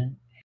question.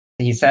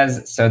 He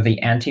says, so the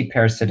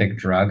anti-parasitic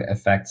drug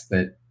affects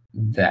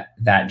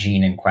that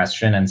gene in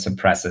question and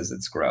suppresses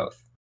its growth.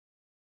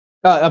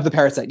 Of the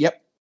parasite,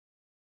 yep.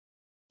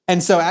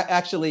 And so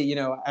actually,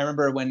 I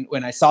remember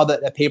when I saw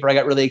that paper, I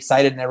got really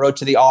excited and I wrote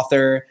to the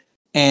author,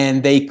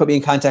 and they put me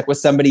in contact with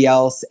somebody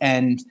else.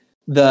 And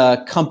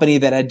the company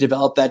that had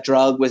developed that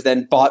drug was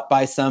then bought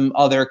by some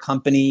other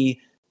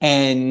company,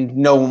 and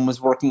no one was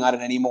working on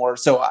it anymore.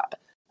 So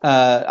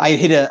I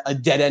hit a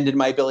dead end in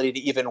my ability to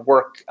even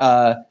work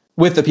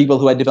with the people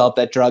who had developed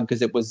that drug,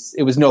 because it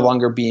was no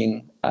longer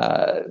being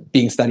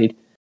studied.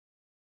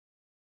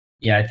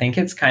 Yeah, I think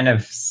it's kind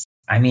of,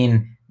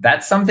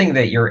 that's something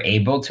that you're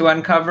able to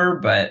uncover,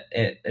 but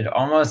it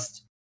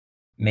almost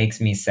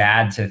makes me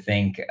sad to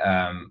think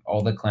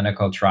all the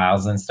clinical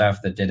trials and stuff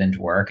that didn't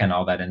work and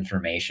all that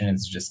information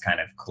is just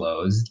kind of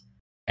closed,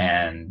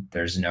 and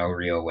there's no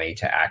real way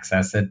to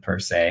access it per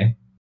se,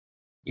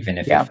 even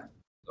if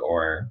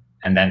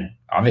and then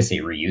obviously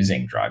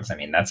reusing drugs.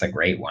 That's a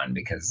great one,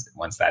 because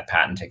once that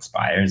patent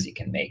expires, you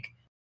can make,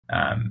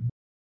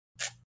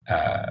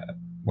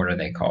 what are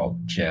they called?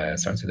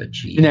 Starts with a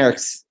G.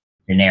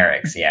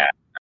 Generics, yeah.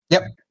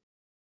 Yep.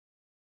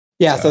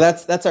 Yeah, so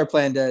that's our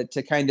plan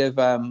to kind of,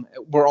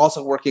 we're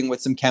also working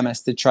with some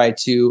chemists to try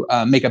to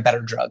make a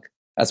better drug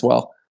as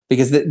well,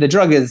 because the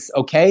drug is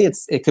okay,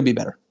 it could be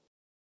better.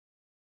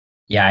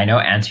 Yeah, I know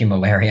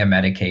anti-malaria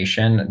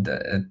medication,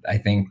 I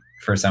think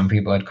for some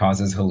people it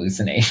causes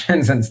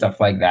hallucinations and stuff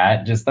like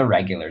that, just the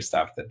regular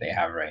stuff that they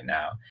have right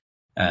now.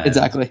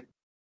 Exactly.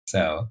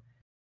 So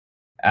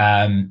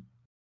I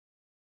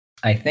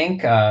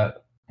think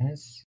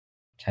is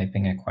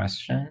typing a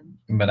question,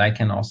 but I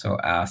can also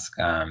ask,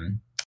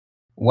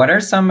 what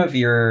are some of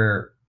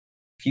your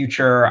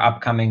future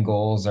upcoming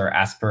goals or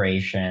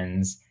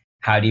aspirations?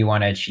 How do you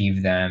want to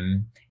achieve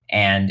them?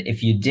 And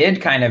if you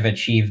did kind of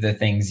achieve the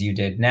things you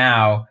did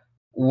now,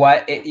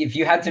 what if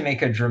you had to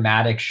make a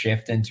dramatic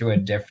shift into a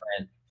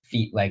different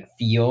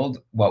field,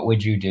 what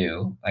would you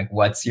do? Like,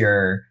 what's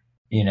your,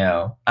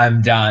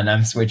 I'm done,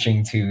 I'm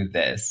switching to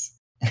this.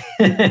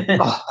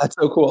 Oh, that's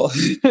so cool.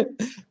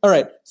 All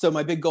right. So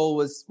my big goal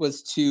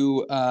was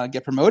to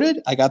get promoted.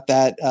 I got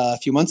that a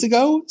few months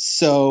ago.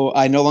 So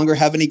I no longer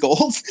have any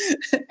goals.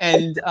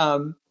 And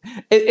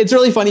it's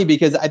really funny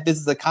because this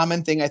is a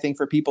common thing, I think,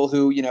 for people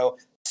who,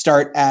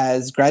 start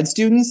as grad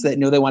students that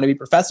know they want to be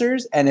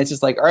professors. And it's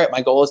just like, all right,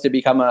 my goal is to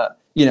become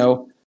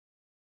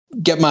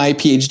get my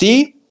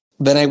PhD.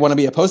 Then I want to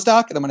be a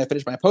postdoc. And then when I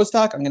finish my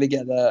postdoc, I'm going to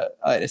get an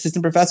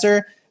assistant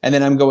professor. And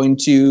then I'm going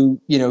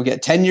to,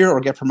 get tenure or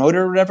get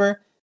promoted or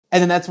whatever.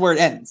 And then that's where it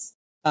ends.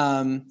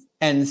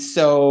 And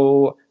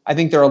so I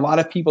think there are a lot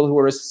of people who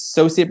are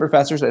associate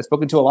professors. I've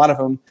spoken to a lot of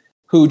them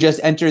who just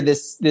enter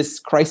this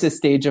crisis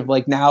stage of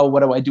like, now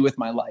what do I do with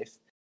my life?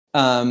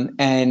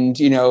 And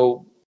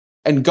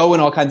go in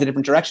all kinds of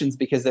different directions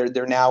because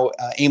they're now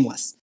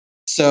aimless.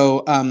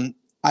 So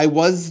I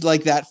was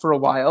like that for a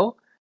while.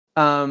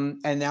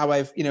 And now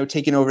I've,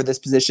 taken over this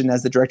position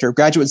as the director of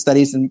graduate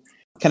studies and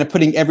kind of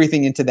putting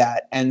everything into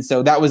that. And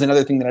so that was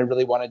another thing that I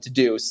really wanted to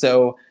do.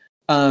 So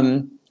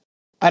I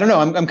don't know.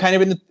 I'm kind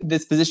of in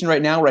this position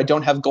right now where I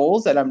don't have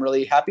goals, and I'm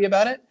really happy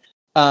about it.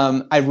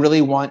 I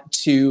really want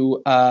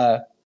to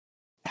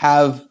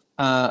have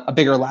a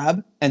bigger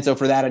lab. And so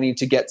for that, I need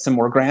to get some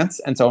more grants.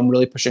 And so I'm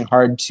really pushing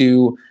hard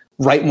to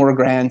write more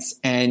grants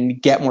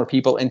and get more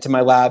people into my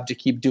lab to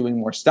keep doing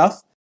more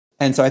stuff.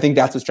 And so I think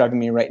that's what's driving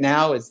me right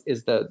now is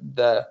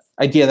the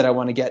idea that I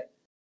want to get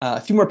a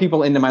few more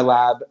people into my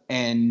lab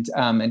and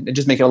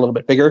just make it a little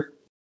bit bigger,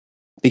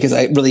 because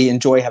I really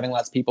enjoy having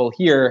lots of people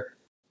here.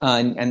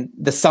 And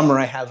the summer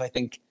I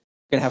think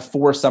going to have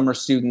 4 summer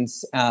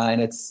students,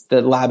 and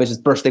the lab is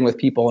just bursting with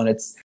people, and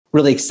it's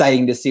really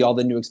exciting to see all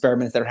the new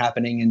experiments that are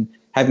happening and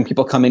having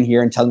people come in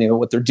here and tell me about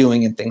what they're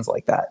doing and things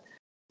like that.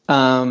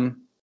 So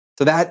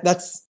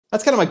that's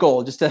kind of my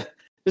goal, just to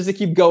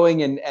keep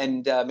going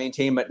and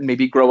maintain it and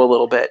maybe grow a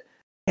little bit.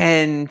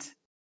 And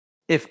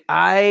if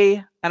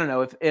I don't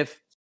know,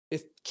 if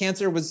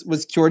cancer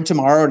was cured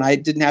tomorrow and I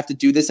didn't have to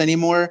do this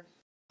anymore,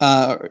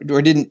 I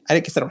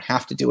guess I don't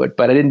have to do it,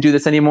 but I didn't do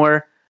this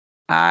anymore,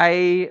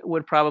 I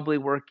would probably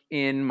work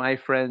in my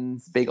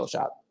friend's bagel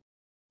shop.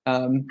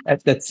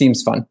 That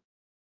seems fun.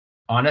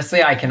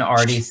 Honestly, I can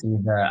already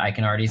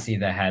see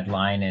the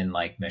headline in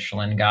like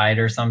Michelin Guide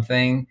or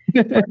something.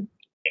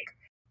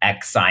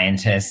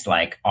 Ex-scientist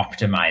like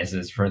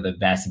optimizes for the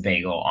best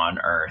bagel on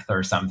earth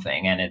or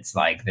something, and it's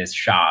like this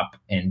shop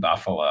in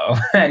Buffalo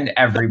and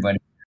everybody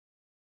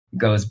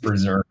goes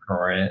berserk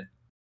for it.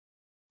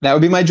 That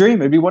would be my dream.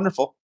 It'd be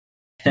wonderful.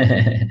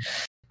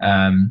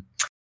 Tom,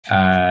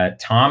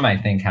 I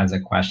think, has a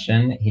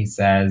question. He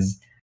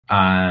says,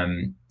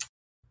 on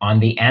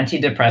the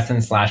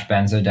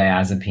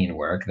antidepressant/benzodiazepine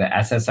work, the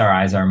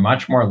SSRIs are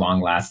much more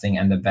long-lasting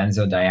and the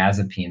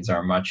benzodiazepines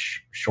are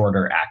much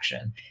shorter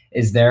action.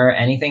 Is there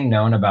anything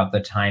known about the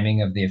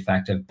timing of the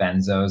effect of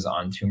benzos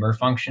on tumor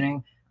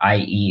functioning,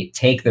 i.e.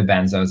 take the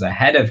benzos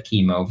ahead of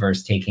chemo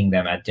versus taking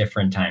them at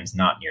different times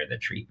not near the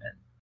treatment?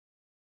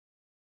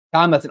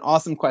 Tom, that's an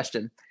awesome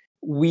question.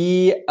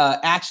 We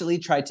actually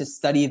tried to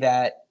study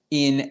that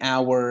in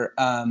our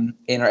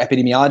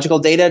epidemiological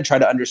data, try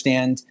to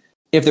understand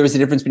if there was a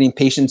difference between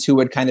patients who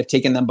had kind of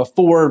taken them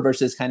before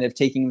versus kind of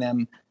taking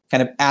them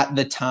kind of at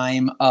the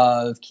time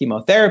of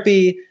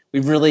chemotherapy. We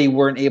really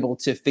weren't able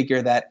to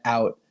figure that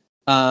out.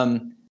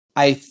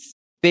 I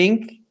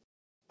think,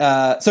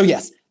 so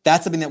yes,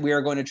 that's something that we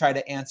are going to try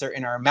to answer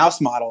in our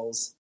mouse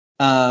models.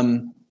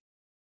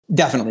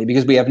 Definitely,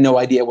 because we have no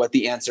idea what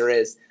the answer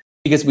is.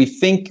 Because we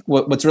think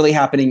what's really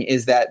happening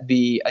is that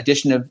the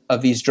addition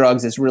of these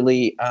drugs is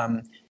really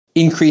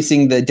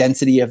increasing the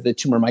density of the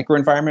tumor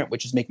microenvironment,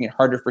 which is making it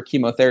harder for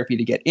chemotherapy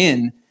to get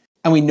in.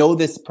 And we know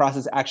this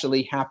process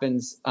actually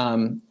happens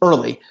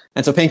early.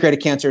 And so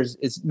pancreatic cancer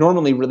is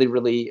normally really,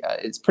 really,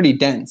 it's pretty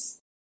dense.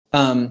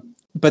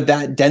 But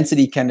that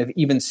density kind of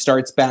even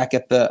starts back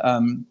at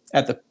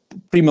the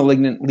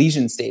premalignant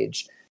lesion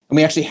stage. And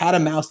we actually had a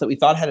mouse that we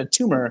thought had a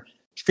tumor,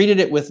 treated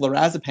it with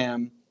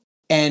lorazepam,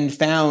 and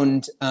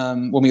found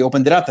when we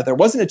opened it up that there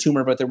wasn't a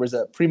tumor, but there was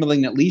a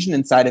premalignant lesion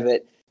inside of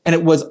it. And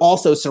it was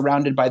also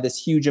surrounded by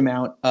this huge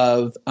amount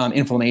of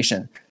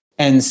inflammation.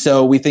 And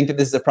so we think that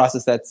this is a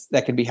process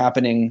that could be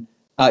happening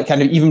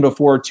kind of even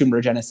before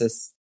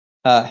tumorigenesis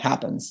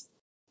happens.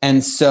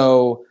 And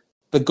so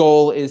the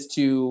goal is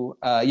to,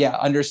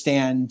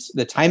 understand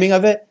the timing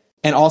of it.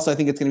 And also I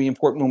think it's going to be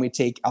important when we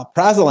take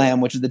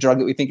alprazolam, which is the drug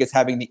that we think is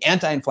having the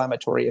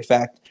anti-inflammatory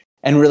effect,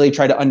 and really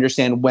try to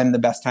understand when the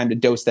best time to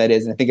dose that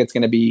is. And I think it's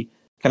going to be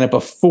kind of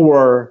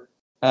before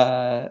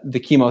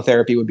the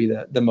chemotherapy would be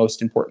the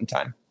most important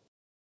time.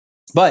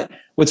 But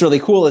what's really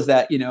cool is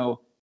that,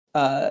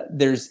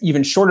 there's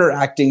even shorter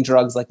acting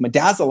drugs like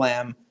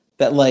midazolam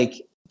that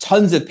like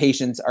tons of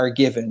patients are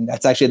given.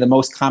 That's actually the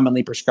most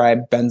commonly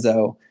prescribed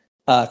benzo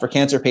for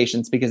cancer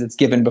patients because it's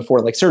given before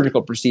like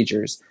surgical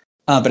procedures.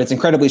 but it's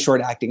incredibly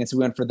short acting. And so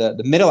we went for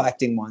the middle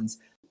acting ones.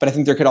 But I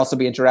think there could also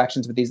be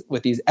interactions with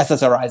these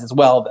SSRIs as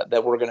well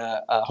that we're going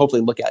to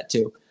hopefully look at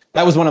too.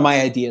 That was one of my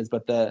ideas,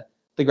 but the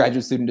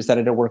graduate student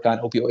decided to work on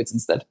opioids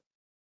instead.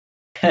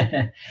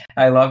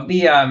 I love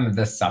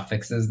the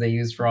suffixes they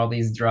use for all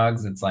these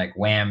drugs. It's like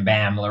wham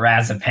bam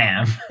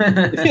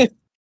lorazepam.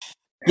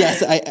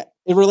 Yes,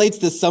 it relates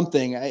to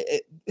something.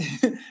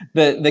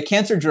 The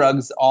cancer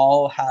drugs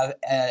all have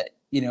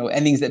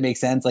endings that make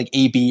sense, like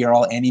AB are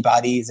all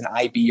antibodies and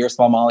IB are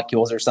small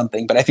molecules or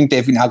something. But I think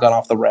they've now gone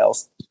off the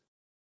rails.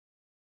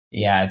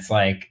 Yeah, it's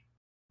like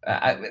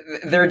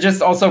they're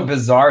just also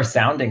bizarre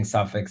sounding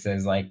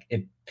suffixes, like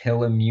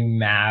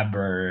ipilimumab,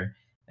 or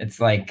it's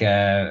like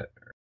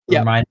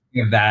reminds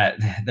me of that.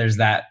 There's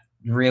that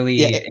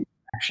really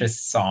infectious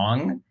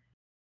song.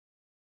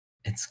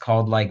 It's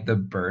called like "The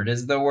Bird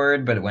Is the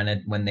Word," but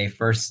when they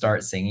first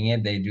start singing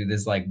it, they do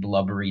this like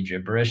blubbery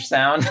gibberish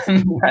sound.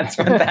 That's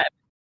what that.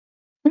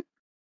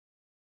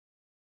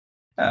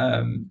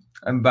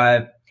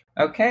 But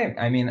okay,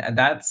 I mean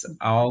that's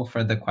all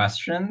for the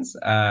questions.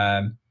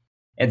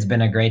 It's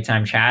been a great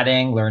time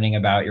chatting, learning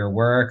about your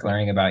work,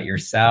 learning about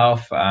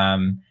yourself.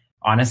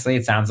 Honestly,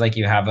 it sounds like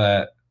you have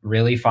a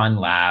really fun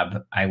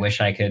lab. I wish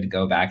I could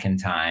go back in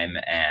time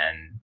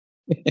and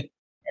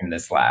in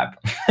this lab.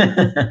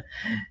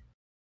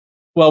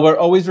 Well, we're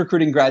always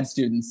recruiting grad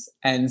students,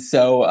 and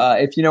so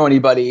if you know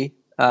anybody,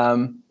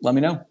 let me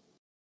know.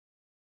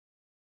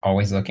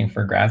 Always looking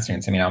for grad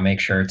students. I mean, I'll make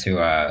sure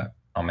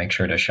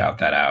to shout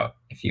that out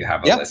if you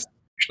have a list,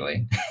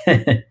 actually.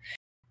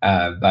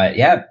 But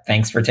yeah,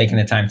 thanks for taking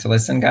the time to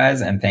listen,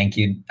 guys, and thank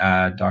you,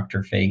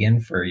 Dr.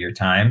 Feigin, for your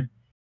time.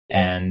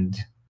 And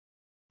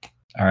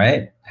all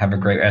right, have a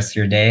great rest of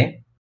your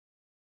day.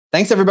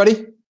 Thanks,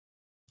 everybody.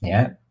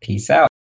 Yeah, peace out.